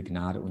ohne diese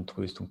Gnade und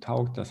Tröstung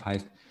taugt. Das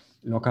heißt,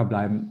 locker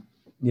bleiben,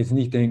 jetzt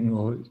nicht denken,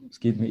 oh, es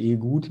geht mir eh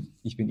gut,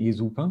 ich bin eh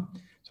super,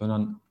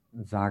 sondern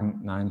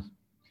sagen, nein,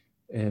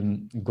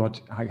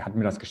 Gott hat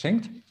mir das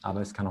geschenkt,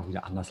 aber es kann auch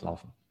wieder anders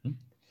laufen.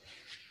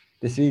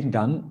 Deswegen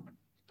dann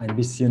ein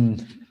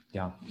bisschen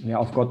mehr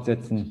auf Gott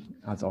setzen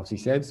als auf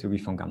sich selbst,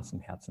 wirklich von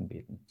ganzem Herzen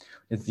beten.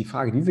 Jetzt die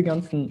Frage, diese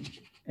ganzen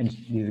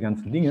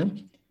Dinge,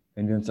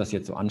 wenn wir uns das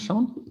jetzt so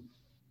anschauen,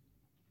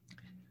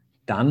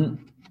 dann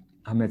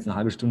haben wir jetzt eine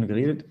halbe Stunde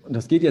geredet und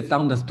das geht jetzt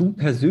darum, dass du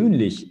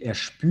persönlich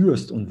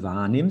erspürst und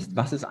wahrnimmst,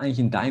 was ist eigentlich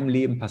in deinem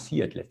Leben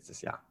passiert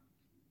letztes Jahr.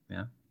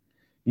 Ja?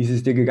 Wie ist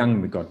es dir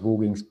gegangen mit Gott? Wo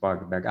ging es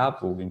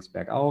bergab, wo ging es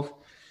bergauf?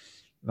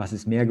 Was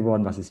ist mehr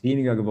geworden, was ist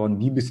weniger geworden?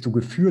 Wie bist du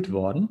geführt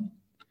worden?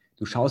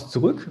 Du schaust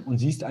zurück und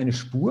siehst eine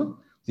Spur,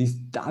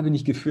 siehst, da bin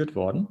ich geführt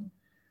worden.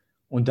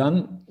 Und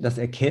dann das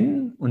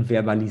Erkennen und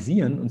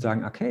Verbalisieren und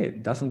sagen, okay,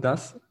 das und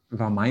das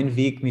war mein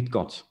Weg mit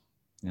Gott.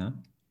 Ja?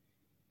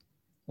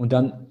 Und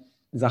dann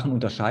Sachen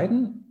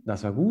unterscheiden,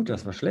 das war gut,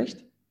 das war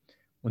schlecht.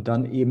 Und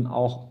dann eben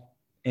auch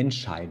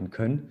entscheiden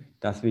können,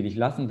 das will ich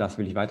lassen, das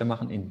will ich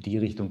weitermachen, in die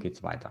Richtung geht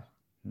es weiter.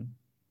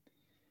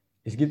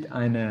 Es gibt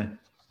eine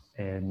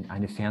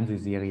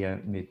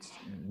Fernsehserie mit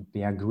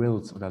Bear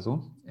Grylls oder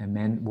so, A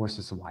Man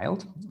vs.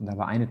 Wild. Und da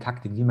war eine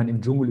Taktik, wie man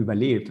im Dschungel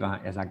überlebt.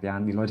 Er sagt, ja,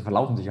 die Leute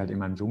verlaufen sich halt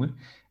immer im Dschungel.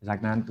 Er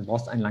sagt, nein, du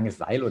brauchst ein langes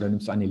Seil oder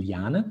nimmst du eine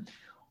Liane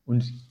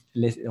und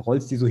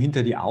rollst die so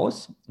hinter dir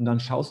aus und dann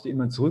schaust du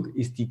immer zurück,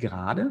 ist die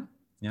gerade?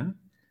 Ja?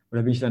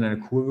 Oder bin ich dann in eine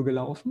Kurve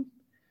gelaufen?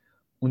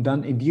 Und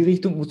dann in die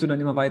Richtung musst du dann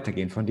immer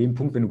weitergehen. Von dem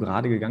Punkt, wenn du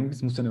gerade gegangen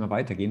bist, musst du dann immer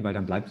weitergehen, weil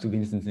dann bleibst du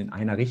wenigstens in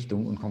einer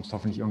Richtung und kommst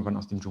hoffentlich irgendwann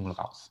aus dem Dschungel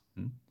raus.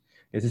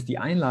 Jetzt ist die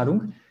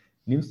Einladung,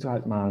 nimmst du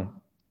halt mal,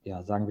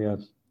 ja, sagen wir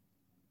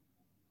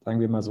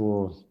mal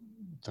so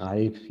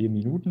 3-4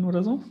 Minuten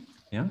oder so.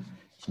 Ja?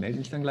 Ich melde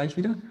mich dann gleich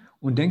wieder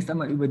und denkst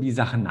einmal über die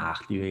Sache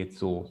nach, die wir jetzt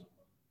so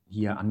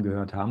hier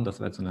angehört haben.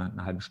 Das war jetzt so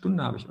eine halbe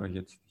Stunde, habe ich euch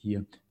jetzt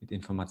hier mit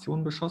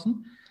Informationen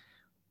beschossen.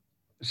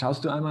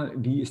 Schaust du einmal,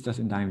 wie ist das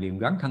in deinem Leben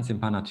gegangen? Kannst dir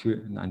ein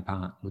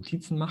paar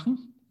Notizen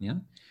machen.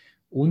 Ja?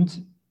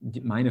 Und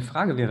meine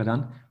Frage wäre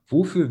dann,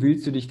 wofür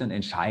willst du dich dann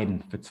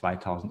entscheiden für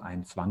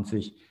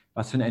 2021?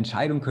 Was für eine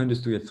Entscheidung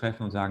könntest du jetzt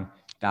treffen und sagen,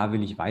 da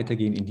will ich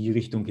weitergehen, in die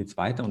Richtung geht es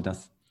weiter und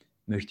das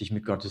möchte ich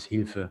mit Gottes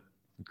Hilfe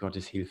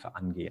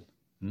angehen.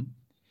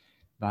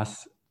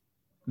 Was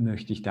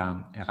möchte ich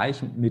da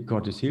erreichen mit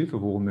Gottes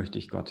Hilfe? Worum möchte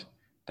ich Gott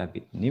da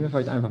bitten? Nehmen wir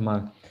vielleicht einfach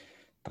mal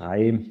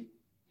drei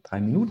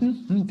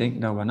Minuten, denken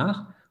darüber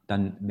nach,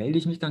 dann melde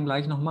ich mich dann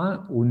gleich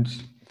nochmal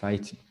und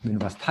vielleicht, wenn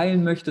du was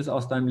teilen möchtest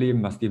aus deinem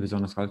Leben, was dir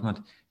besonders geholfen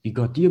hat, wie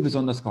Gott dir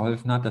besonders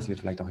geholfen hat, dass wir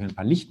vielleicht auch hier ein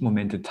paar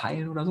Lichtmomente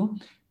teilen oder so,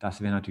 das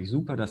wäre natürlich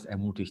super, das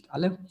ermutigt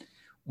alle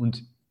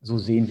und so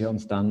sehen wir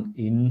uns dann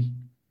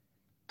in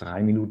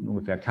 3 Minuten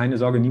ungefähr. Keine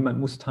Sorge, niemand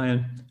muss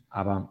teilen,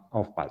 aber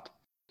auf bald.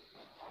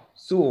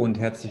 So und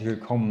herzlich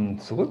willkommen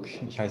zurück.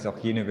 Ich heiße auch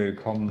jene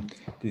willkommen,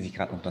 die sich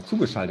gerade noch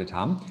dazugeschaltet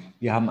haben.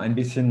 Wir haben ein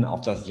bisschen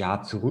auf das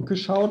Jahr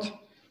zurückgeschaut.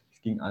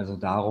 Es ging also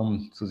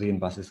darum zu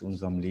sehen, was ist in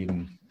unserem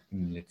Leben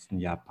im letzten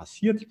Jahr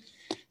passiert.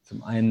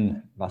 Zum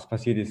einen, was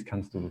passiert ist,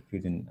 kannst du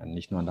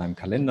nicht nur an deinem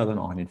Kalender,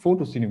 sondern auch an den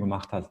Fotos, die du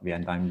gemacht hast, wer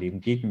in deinem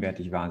Leben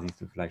gegenwärtig war,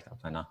 siehst du vielleicht auf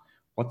deiner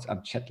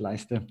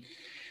WhatsApp-Chatleiste.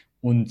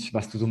 Und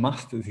was du so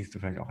machst, siehst du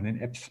vielleicht auch in den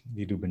Apps,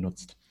 die du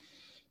benutzt.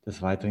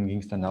 Des Weiteren ging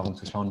es dann darum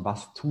zu schauen,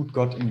 was tut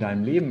Gott in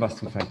deinem Leben, was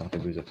tut vielleicht auch der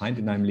böse Feind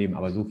in deinem Leben,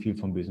 aber so viel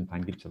vom bösen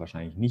Feind gibt es ja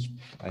wahrscheinlich nicht,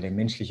 weil der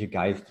menschliche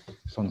Geist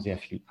schon sehr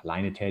viel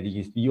alleine tätig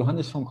ist, wie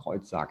Johannes vom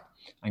Kreuz sagt,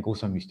 ein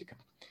großer Mystiker.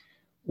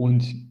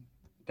 Und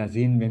da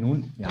sehen wir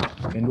nun, ja,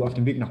 wenn du auf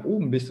dem Weg nach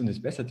oben bist und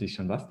es bessert sich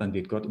schon was, dann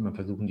wird Gott immer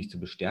versuchen, dich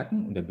zu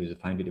bestärken und der böse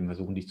Feind wird immer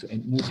versuchen, dich zu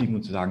entmutigen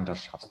und zu sagen,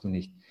 das schaffst du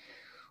nicht.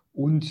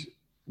 Und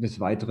des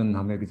Weiteren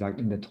haben wir gesagt,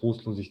 in der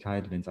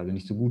Trostlosigkeit, wenn es also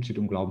nicht so gut steht,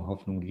 um Glauben,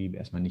 Hoffnung und Liebe,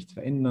 erstmal nichts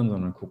verändern,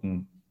 sondern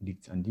gucken,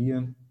 liegt es an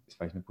dir? Ist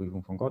vielleicht eine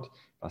Prüfung von Gott?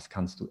 Was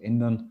kannst du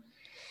ändern?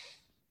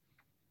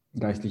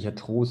 Geistlicher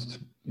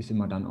Trost ist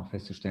immer dann auch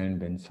festzustellen,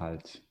 wenn es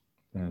halt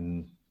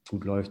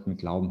gut läuft mit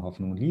Glauben,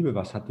 Hoffnung und Liebe.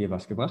 Was hat dir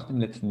was gebracht im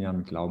letzten Jahr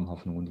mit Glauben,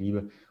 Hoffnung und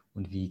Liebe?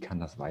 Und wie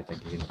kann das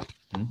weitergehen?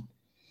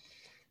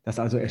 Das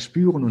also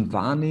erspüren und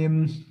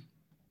wahrnehmen,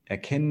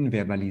 erkennen,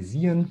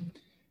 verbalisieren,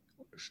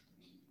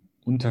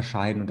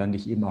 unterscheiden und dann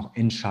dich eben auch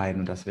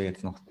entscheiden. Und das wäre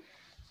jetzt noch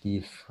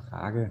die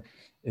Frage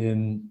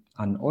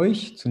an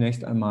euch.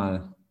 Zunächst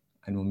einmal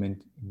einen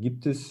Moment,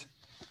 gibt es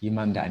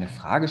jemanden, der eine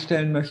Frage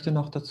stellen möchte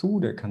noch dazu?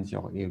 Der kann sich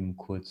auch eben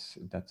kurz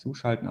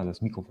dazuschalten, also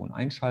das Mikrofon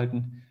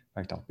einschalten,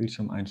 vielleicht auch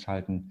Bildschirm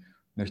einschalten.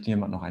 Möchte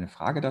jemand noch eine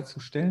Frage dazu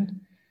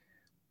stellen?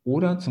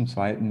 Oder zum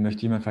Zweiten,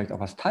 möchte jemand vielleicht auch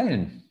was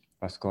teilen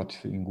was Gott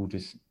für ihn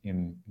Gutes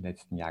im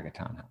letzten Jahr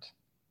getan hat.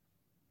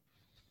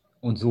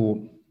 Und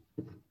so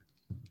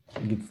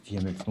gibt es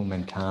hier jetzt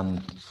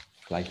momentan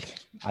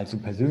vielleicht allzu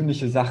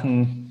persönliche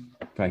Sachen.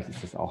 Vielleicht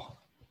ist es auch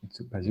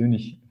zu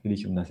persönlich für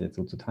dich, um das jetzt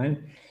so zu teilen.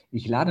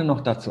 Ich lade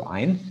noch dazu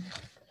ein,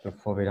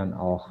 bevor wir dann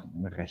auch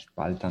recht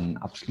bald dann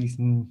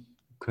abschließen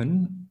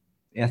können,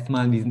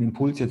 erstmal diesen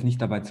Impuls jetzt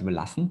nicht dabei zu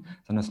belassen,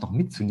 sondern es noch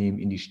mitzunehmen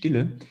in die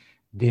Stille.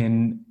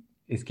 Denn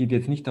es geht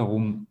jetzt nicht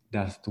darum,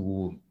 dass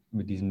du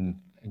mit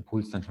diesem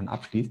Impuls dann schon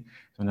abschließt,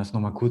 sondern dass du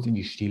nochmal kurz in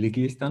die Stille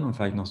gehst dann und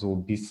vielleicht noch so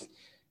bis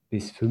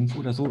 5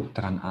 oder so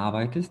dran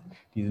arbeitest,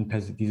 diese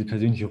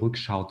persönliche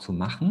Rückschau zu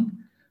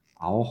machen,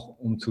 auch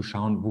um zu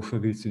schauen,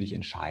 wofür willst du dich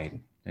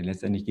entscheiden. Denn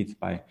letztendlich geht es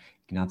bei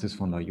Ignatius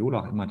von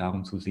Loyola auch immer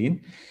darum zu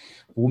sehen,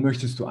 wo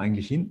möchtest du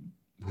eigentlich hin,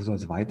 wo soll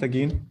es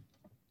weitergehen,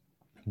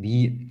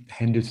 wie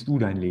handelst du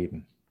dein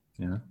Leben.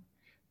 Ja?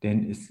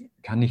 Denn es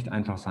kann nicht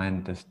einfach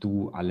sein, dass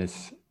du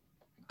alles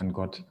an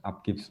Gott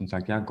abgibst und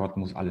sagst, ja, Gott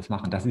muss alles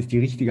machen. Das ist die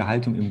richtige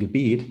Haltung im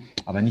Gebet,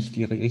 aber nicht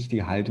die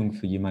richtige Haltung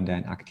für jemanden, der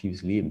ein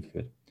aktives Leben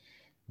führt.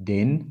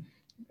 Denn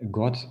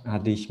Gott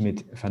hat dich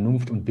mit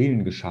Vernunft und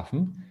Willen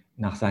geschaffen,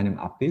 nach seinem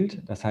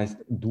Abbild. Das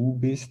heißt, du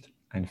bist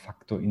ein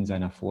Faktor in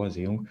seiner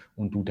Vorsehung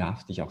und du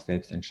darfst dich auch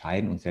selbst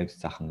entscheiden und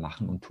selbst Sachen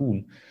machen und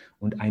tun.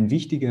 Und ein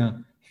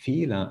wichtiger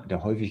Fehler,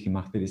 der häufig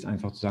gemacht wird, ist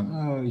einfach zu sagen,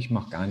 oh, ich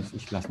mache gar nichts,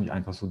 ich lasse mich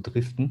einfach so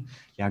driften.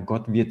 Ja,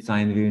 Gott wird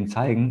seinen Willen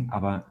zeigen,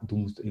 aber du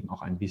musst eben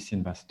auch ein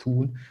bisschen was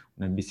tun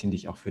und ein bisschen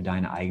dich auch für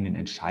deine eigenen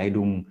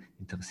Entscheidungen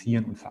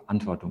interessieren und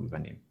Verantwortung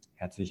übernehmen.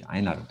 Herzliche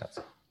Einladung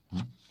dazu.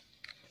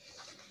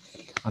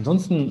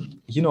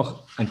 Ansonsten hier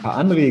noch ein paar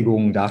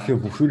Anregungen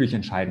dafür, wofür du dich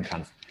entscheiden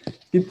kannst.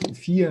 Es gibt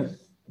 4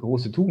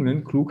 große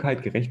Tugenden: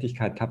 Klugheit,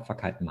 Gerechtigkeit,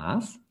 Tapferkeit,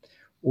 Maß.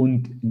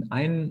 Und in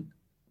einem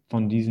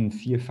von diesen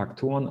 4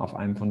 Faktoren, auf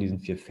einem von diesen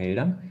 4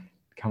 Feldern,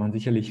 kann man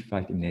sicherlich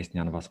vielleicht im nächsten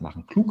Jahr noch was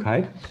machen.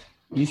 Klugheit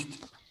ist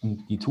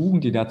die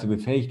Tugend, die dazu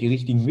befähigt, die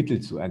richtigen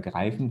Mittel zu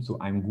ergreifen zu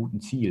einem guten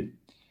Ziel.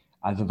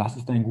 Also was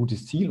ist dein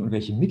gutes Ziel und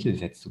welche Mittel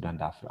setzt du dann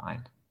dafür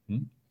ein?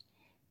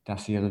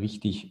 Das wäre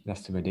wichtig,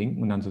 das zu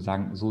überdenken und dann zu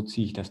sagen, so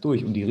ziehe ich das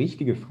durch. Und die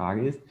richtige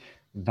Frage ist,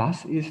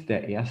 was ist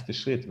der erste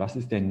Schritt? Was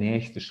ist der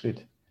nächste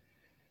Schritt?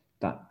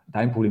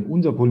 Dein Problem,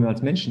 unser Problem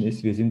als Menschen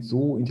ist, wir sind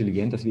so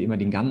intelligent, dass wir immer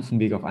den ganzen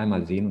Weg auf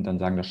einmal sehen und dann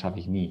sagen, das schaffe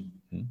ich nie.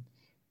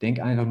 Denk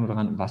einfach nur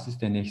daran, was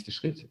ist der nächste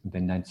Schritt? Und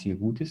wenn dein Ziel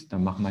gut ist,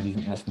 dann mach mal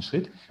diesen ersten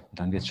Schritt und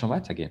dann wird es schon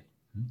weitergehen.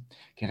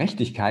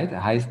 Gerechtigkeit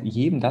heißt,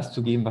 jedem das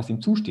zu geben, was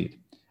ihm zusteht.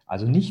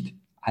 Also nicht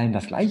allen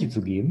das Gleiche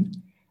zu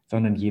geben,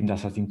 sondern jedem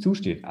das, was ihm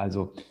zusteht.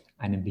 Also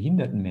einem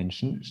behinderten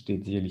Menschen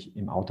steht sicherlich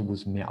im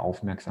Autobus mehr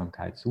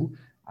Aufmerksamkeit zu,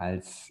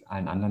 als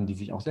allen anderen, die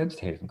sich auch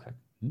selbst helfen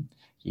können.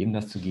 Jedem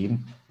das zu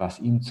geben, was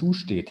ihm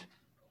zusteht.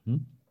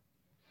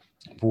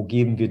 Wo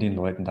geben wir den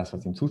Leuten das,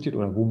 was ihm zusteht?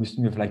 Oder wo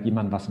müssten wir vielleicht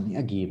jemandem was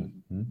mehr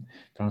geben?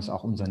 Sondern es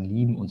auch unseren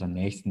lieben, unseren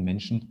nächsten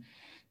Menschen,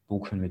 wo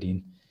können wir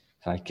denen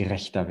vielleicht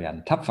gerechter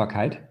werden?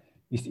 Tapferkeit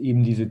ist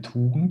eben diese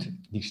Tugend,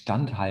 die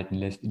standhalten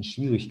lässt in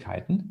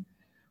Schwierigkeiten,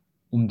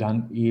 um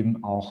dann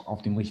eben auch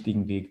auf dem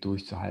richtigen Weg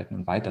durchzuhalten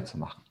und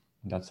weiterzumachen.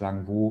 Und dazu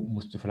sagen, wo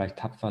musst du vielleicht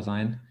tapfer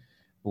sein,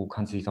 wo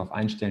kannst du dich darauf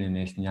einstellen im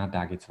nächsten Jahr,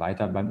 da geht es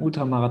weiter. Beim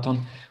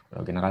Ultramarathon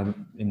oder generell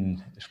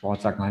im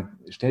Sport sagt man halt,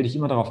 stell dich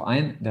immer darauf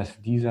ein,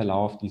 dass dieser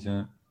Lauf,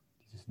 dieses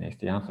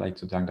nächste Jahr vielleicht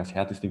sozusagen das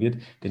härteste wird.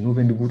 Denn nur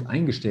wenn du gut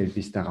eingestellt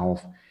bist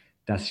darauf,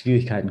 dass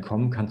Schwierigkeiten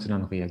kommen, kannst du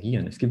dann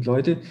reagieren. Es gibt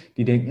Leute,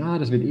 die denken,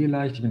 das wird eh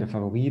leicht, ich bin der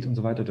Favorit und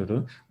so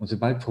weiter. Und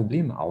sobald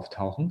Probleme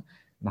auftauchen,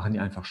 machen die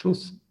einfach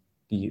Schluss.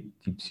 Die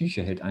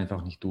Psyche hält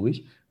einfach nicht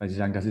durch, weil sie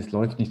sagen,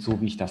 läuft nicht so,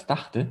 wie ich das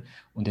dachte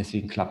und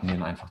deswegen klappen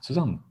wir einfach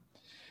zusammen.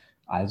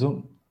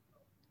 Also,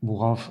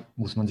 worauf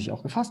muss man sich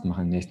auch gefasst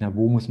machen im nächsten Jahr?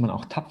 Wo muss man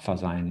auch tapfer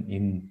sein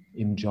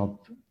im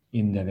Job,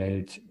 in der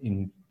Welt,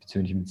 in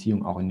persönlichen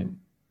Beziehungen, auch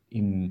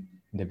in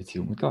der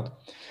Beziehung mit Gott?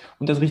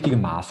 Und das richtige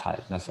Maß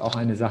halten, das ist auch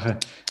eine Sache,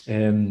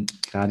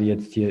 gerade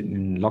jetzt hier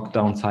in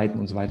Lockdown-Zeiten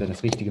und so weiter,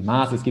 das richtige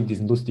Maß. Es gibt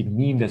diesen lustigen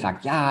Meme, der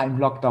sagt, ja, im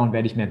Lockdown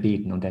werde ich mehr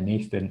beten und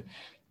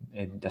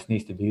das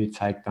nächste Bild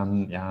zeigt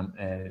dann, ja,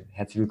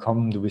 herzlich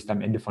willkommen, du bist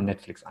am Ende von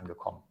Netflix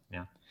angekommen.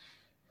 Ja.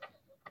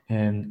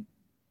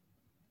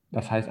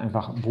 Das heißt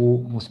einfach, wo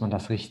muss man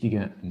das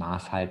richtige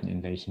Maß halten,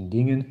 in welchen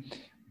Dingen,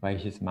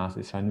 welches Maß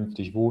ist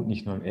vernünftig, wo,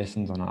 nicht nur im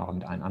Essen, sondern auch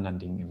mit allen anderen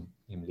Dingen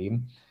im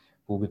Leben.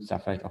 Wo gibt es da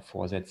vielleicht auch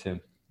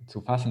Vorsätze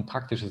zu fassen,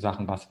 praktische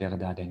Sachen, was wäre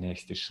da der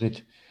nächste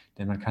Schritt?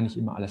 Denn man kann nicht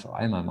immer alles auf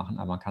einmal machen,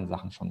 aber man kann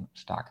Sachen schon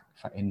stark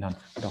verändern.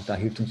 Und auch da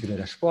hilft uns wieder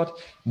der Sport.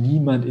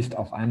 Niemand ist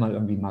auf einmal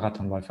irgendwie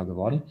Marathonläufer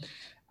geworden.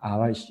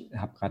 Aber ich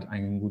habe gerade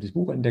ein gutes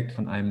Buch entdeckt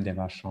von einem, der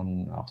war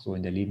schon auch so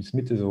in der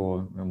Lebensmitte,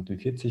 so um die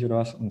 40 oder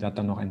was, und der hat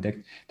dann noch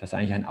entdeckt, dass er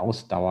eigentlich ein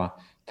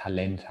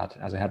Ausdauertalent hat.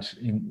 Also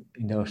in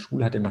der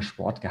Schule hat er immer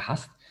Sport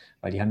gehasst,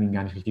 weil die haben ihm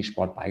gar nicht richtig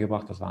Sport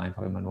beigebracht. Das war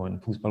einfach immer nur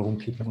ein Fußball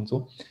rumkicken und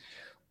so.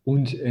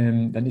 Und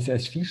dann ist er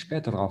erst viel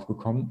später drauf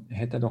gekommen,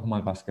 hätte er doch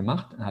mal was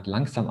gemacht. Er hat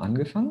langsam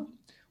angefangen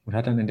und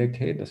hat dann entdeckt,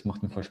 hey, das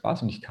macht mir voll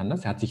Spaß und ich kann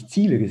das. Er hat sich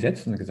Ziele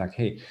gesetzt und gesagt,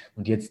 hey,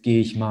 und jetzt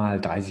gehe ich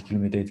mal 30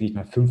 Kilometer, jetzt gehe ich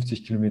mal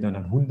 50 Kilometer und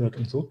dann 100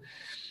 und so.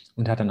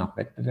 und hat dann auch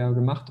Wettbewerbe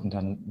gemacht und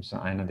dann ist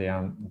er einer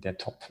der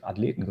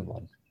Top-Athleten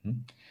geworden.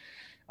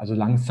 Also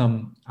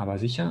langsam, aber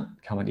sicher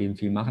kann man eben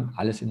viel machen,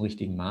 alles im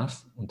richtigen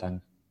Maß und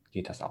dann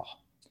geht das auch.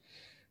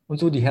 Und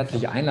so die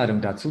herzliche Einladung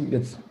dazu,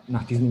 jetzt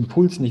nach diesem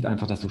Impuls nicht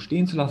einfach das so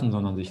stehen zu lassen,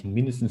 sondern sich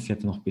mindestens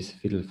jetzt noch bis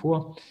Viertel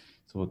vor,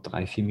 so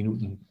 3-4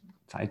 Minuten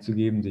Zeit zu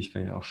geben, sich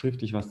vielleicht auch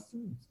schriftlich was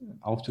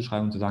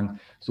aufzuschreiben und zu sagen,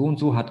 so und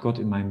so hat Gott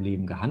in meinem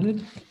Leben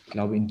gehandelt. Ich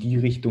glaube, in die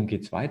Richtung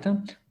geht es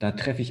weiter. Da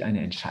treffe ich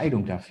eine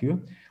Entscheidung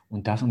dafür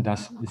und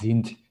das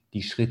sind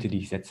die Schritte, die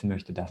ich setzen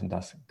möchte. Das und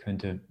das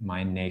könnte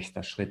mein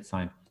nächster Schritt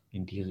sein.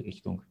 In die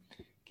Richtung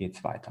geht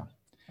es weiter.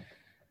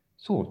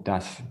 So,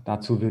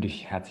 dazu würde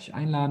ich herzlich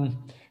einladen.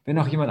 Wenn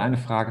noch jemand eine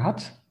Frage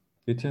hat,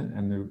 bitte,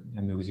 er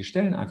möge sie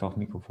stellen, einfach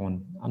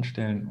Mikrofon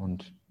anstellen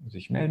und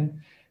sich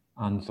melden.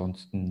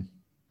 Ansonsten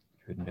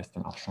würden wir es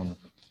dann auch schon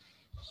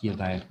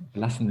hierbei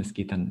belassen. Es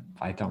geht dann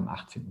weiter um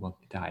 18 Uhr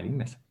mit der Heiligen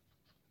Messe.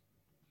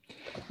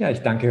 Ja, ich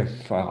danke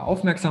für eure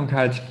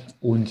Aufmerksamkeit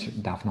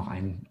und darf noch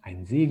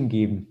einen Segen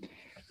geben,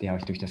 der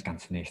euch durch das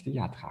ganze nächste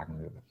Jahr tragen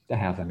möge. Der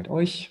Herr sei mit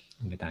euch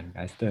und mit deinem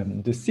Geiste.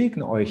 Und es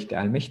segne euch, der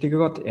allmächtige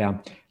Gott.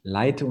 Er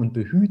leite und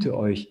behüte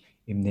euch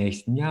im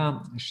nächsten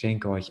Jahr,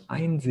 schenke euch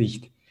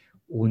Einsicht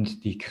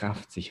und die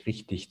Kraft, sich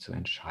richtig zu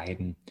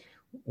entscheiden.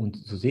 Und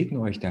so segne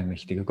euch der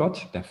allmächtige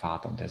Gott, der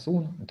Vater und der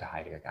Sohn und der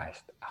Heilige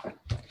Geist. Amen.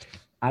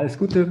 Alles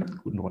Gute,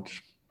 guten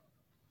Rutsch.